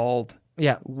title called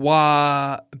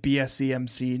Wah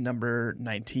BSCMC number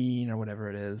 19 or whatever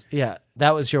it is. Yeah,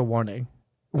 that was your warning.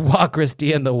 Wah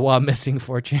Christie and the Wah Missing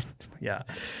Fortune. Yeah.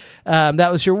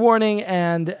 That was your warning,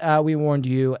 and we warned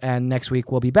you. And next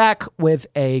week we'll be back with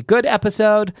a good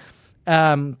episode.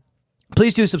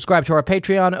 Please do subscribe to our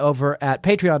Patreon over at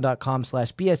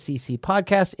patreon.com/BSCC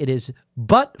podcast. It is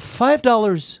but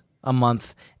 $5 a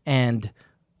month, and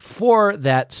for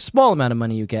that small amount of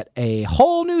money, you get a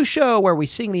whole new show where we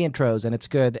sing the intros, and it's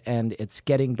good, and it's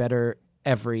getting better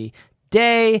every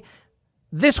day.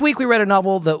 This week, we read a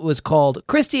novel that was called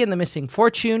Christie and the Missing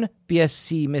Fortune,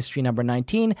 BSC Mystery number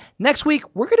 19. Next week,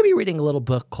 we're going to be reading a little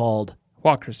book called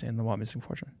Wa Christie and the Wa Missing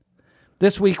Fortune.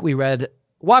 This week, we read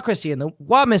Wa Christie and the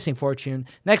Wa Missing Fortune.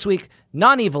 Next week,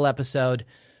 non-evil episode,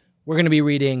 we're going to be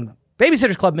reading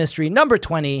Babysitter's Club Mystery number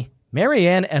 20,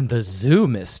 Marianne and the Zoo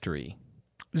Mystery.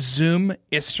 Zoom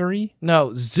history?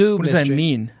 No, zoo What does mystery. that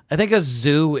mean? I think a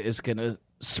zoo is going to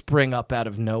spring up out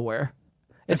of nowhere.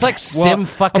 It's like Sim a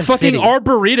fucking fucking City.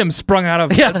 arboretum sprung out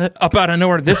of up out of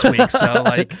nowhere this week. So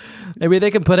like, maybe they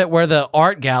can put it where the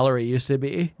art gallery used to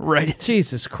be. Right.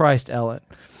 Jesus Christ, Ellen.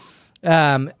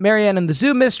 Marianne and the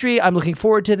Zoo Mystery. I'm looking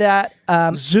forward to that.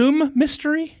 Zoom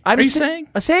Mystery? I'm saying?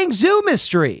 I'm saying Zoo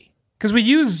Mystery. Because we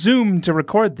use Zoom to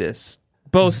record this.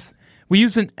 Both. We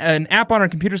use an app on our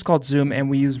computers called Zoom, and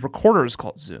we use recorders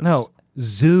called Zoom. No,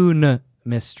 Zune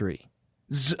Mystery.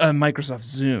 Microsoft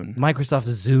Zune. Microsoft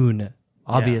Zune,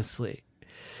 obviously.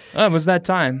 Oh, it was that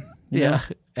time. Yeah.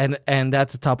 And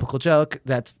that's a topical joke.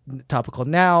 That's topical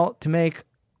now to make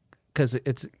because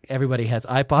it's everybody has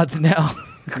iPods now.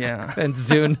 Yeah. And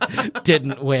Zune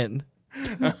didn't win.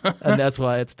 And that's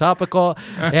why it's topical.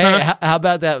 Hey, how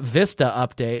about that Vista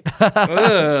update?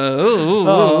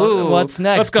 What's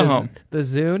next? Let's go home. The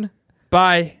Zune?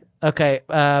 Bye. Okay.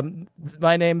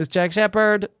 My name is Jack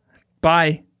Shepard.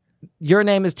 Bye. Your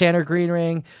name is Tanner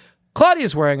Greenring.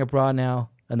 Claudia's wearing a bra now.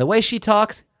 And the way she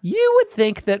talks, you would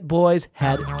think that boys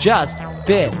had just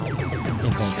been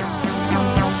invented.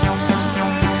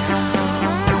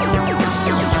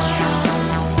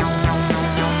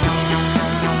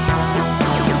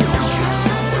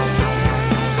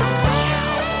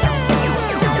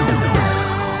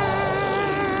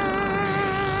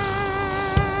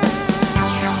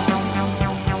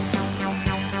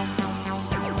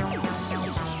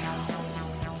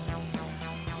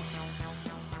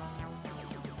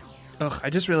 Ugh,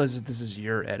 I just realized that this is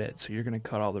your edit, so you're going to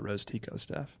cut all the Rose Tico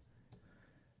stuff.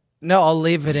 No, I'll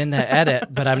leave it in the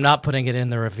edit, but I'm not putting it in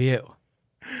the review.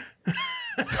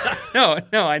 No,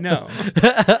 I know.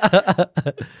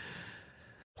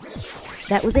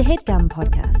 That was a HeadGum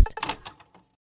podcast.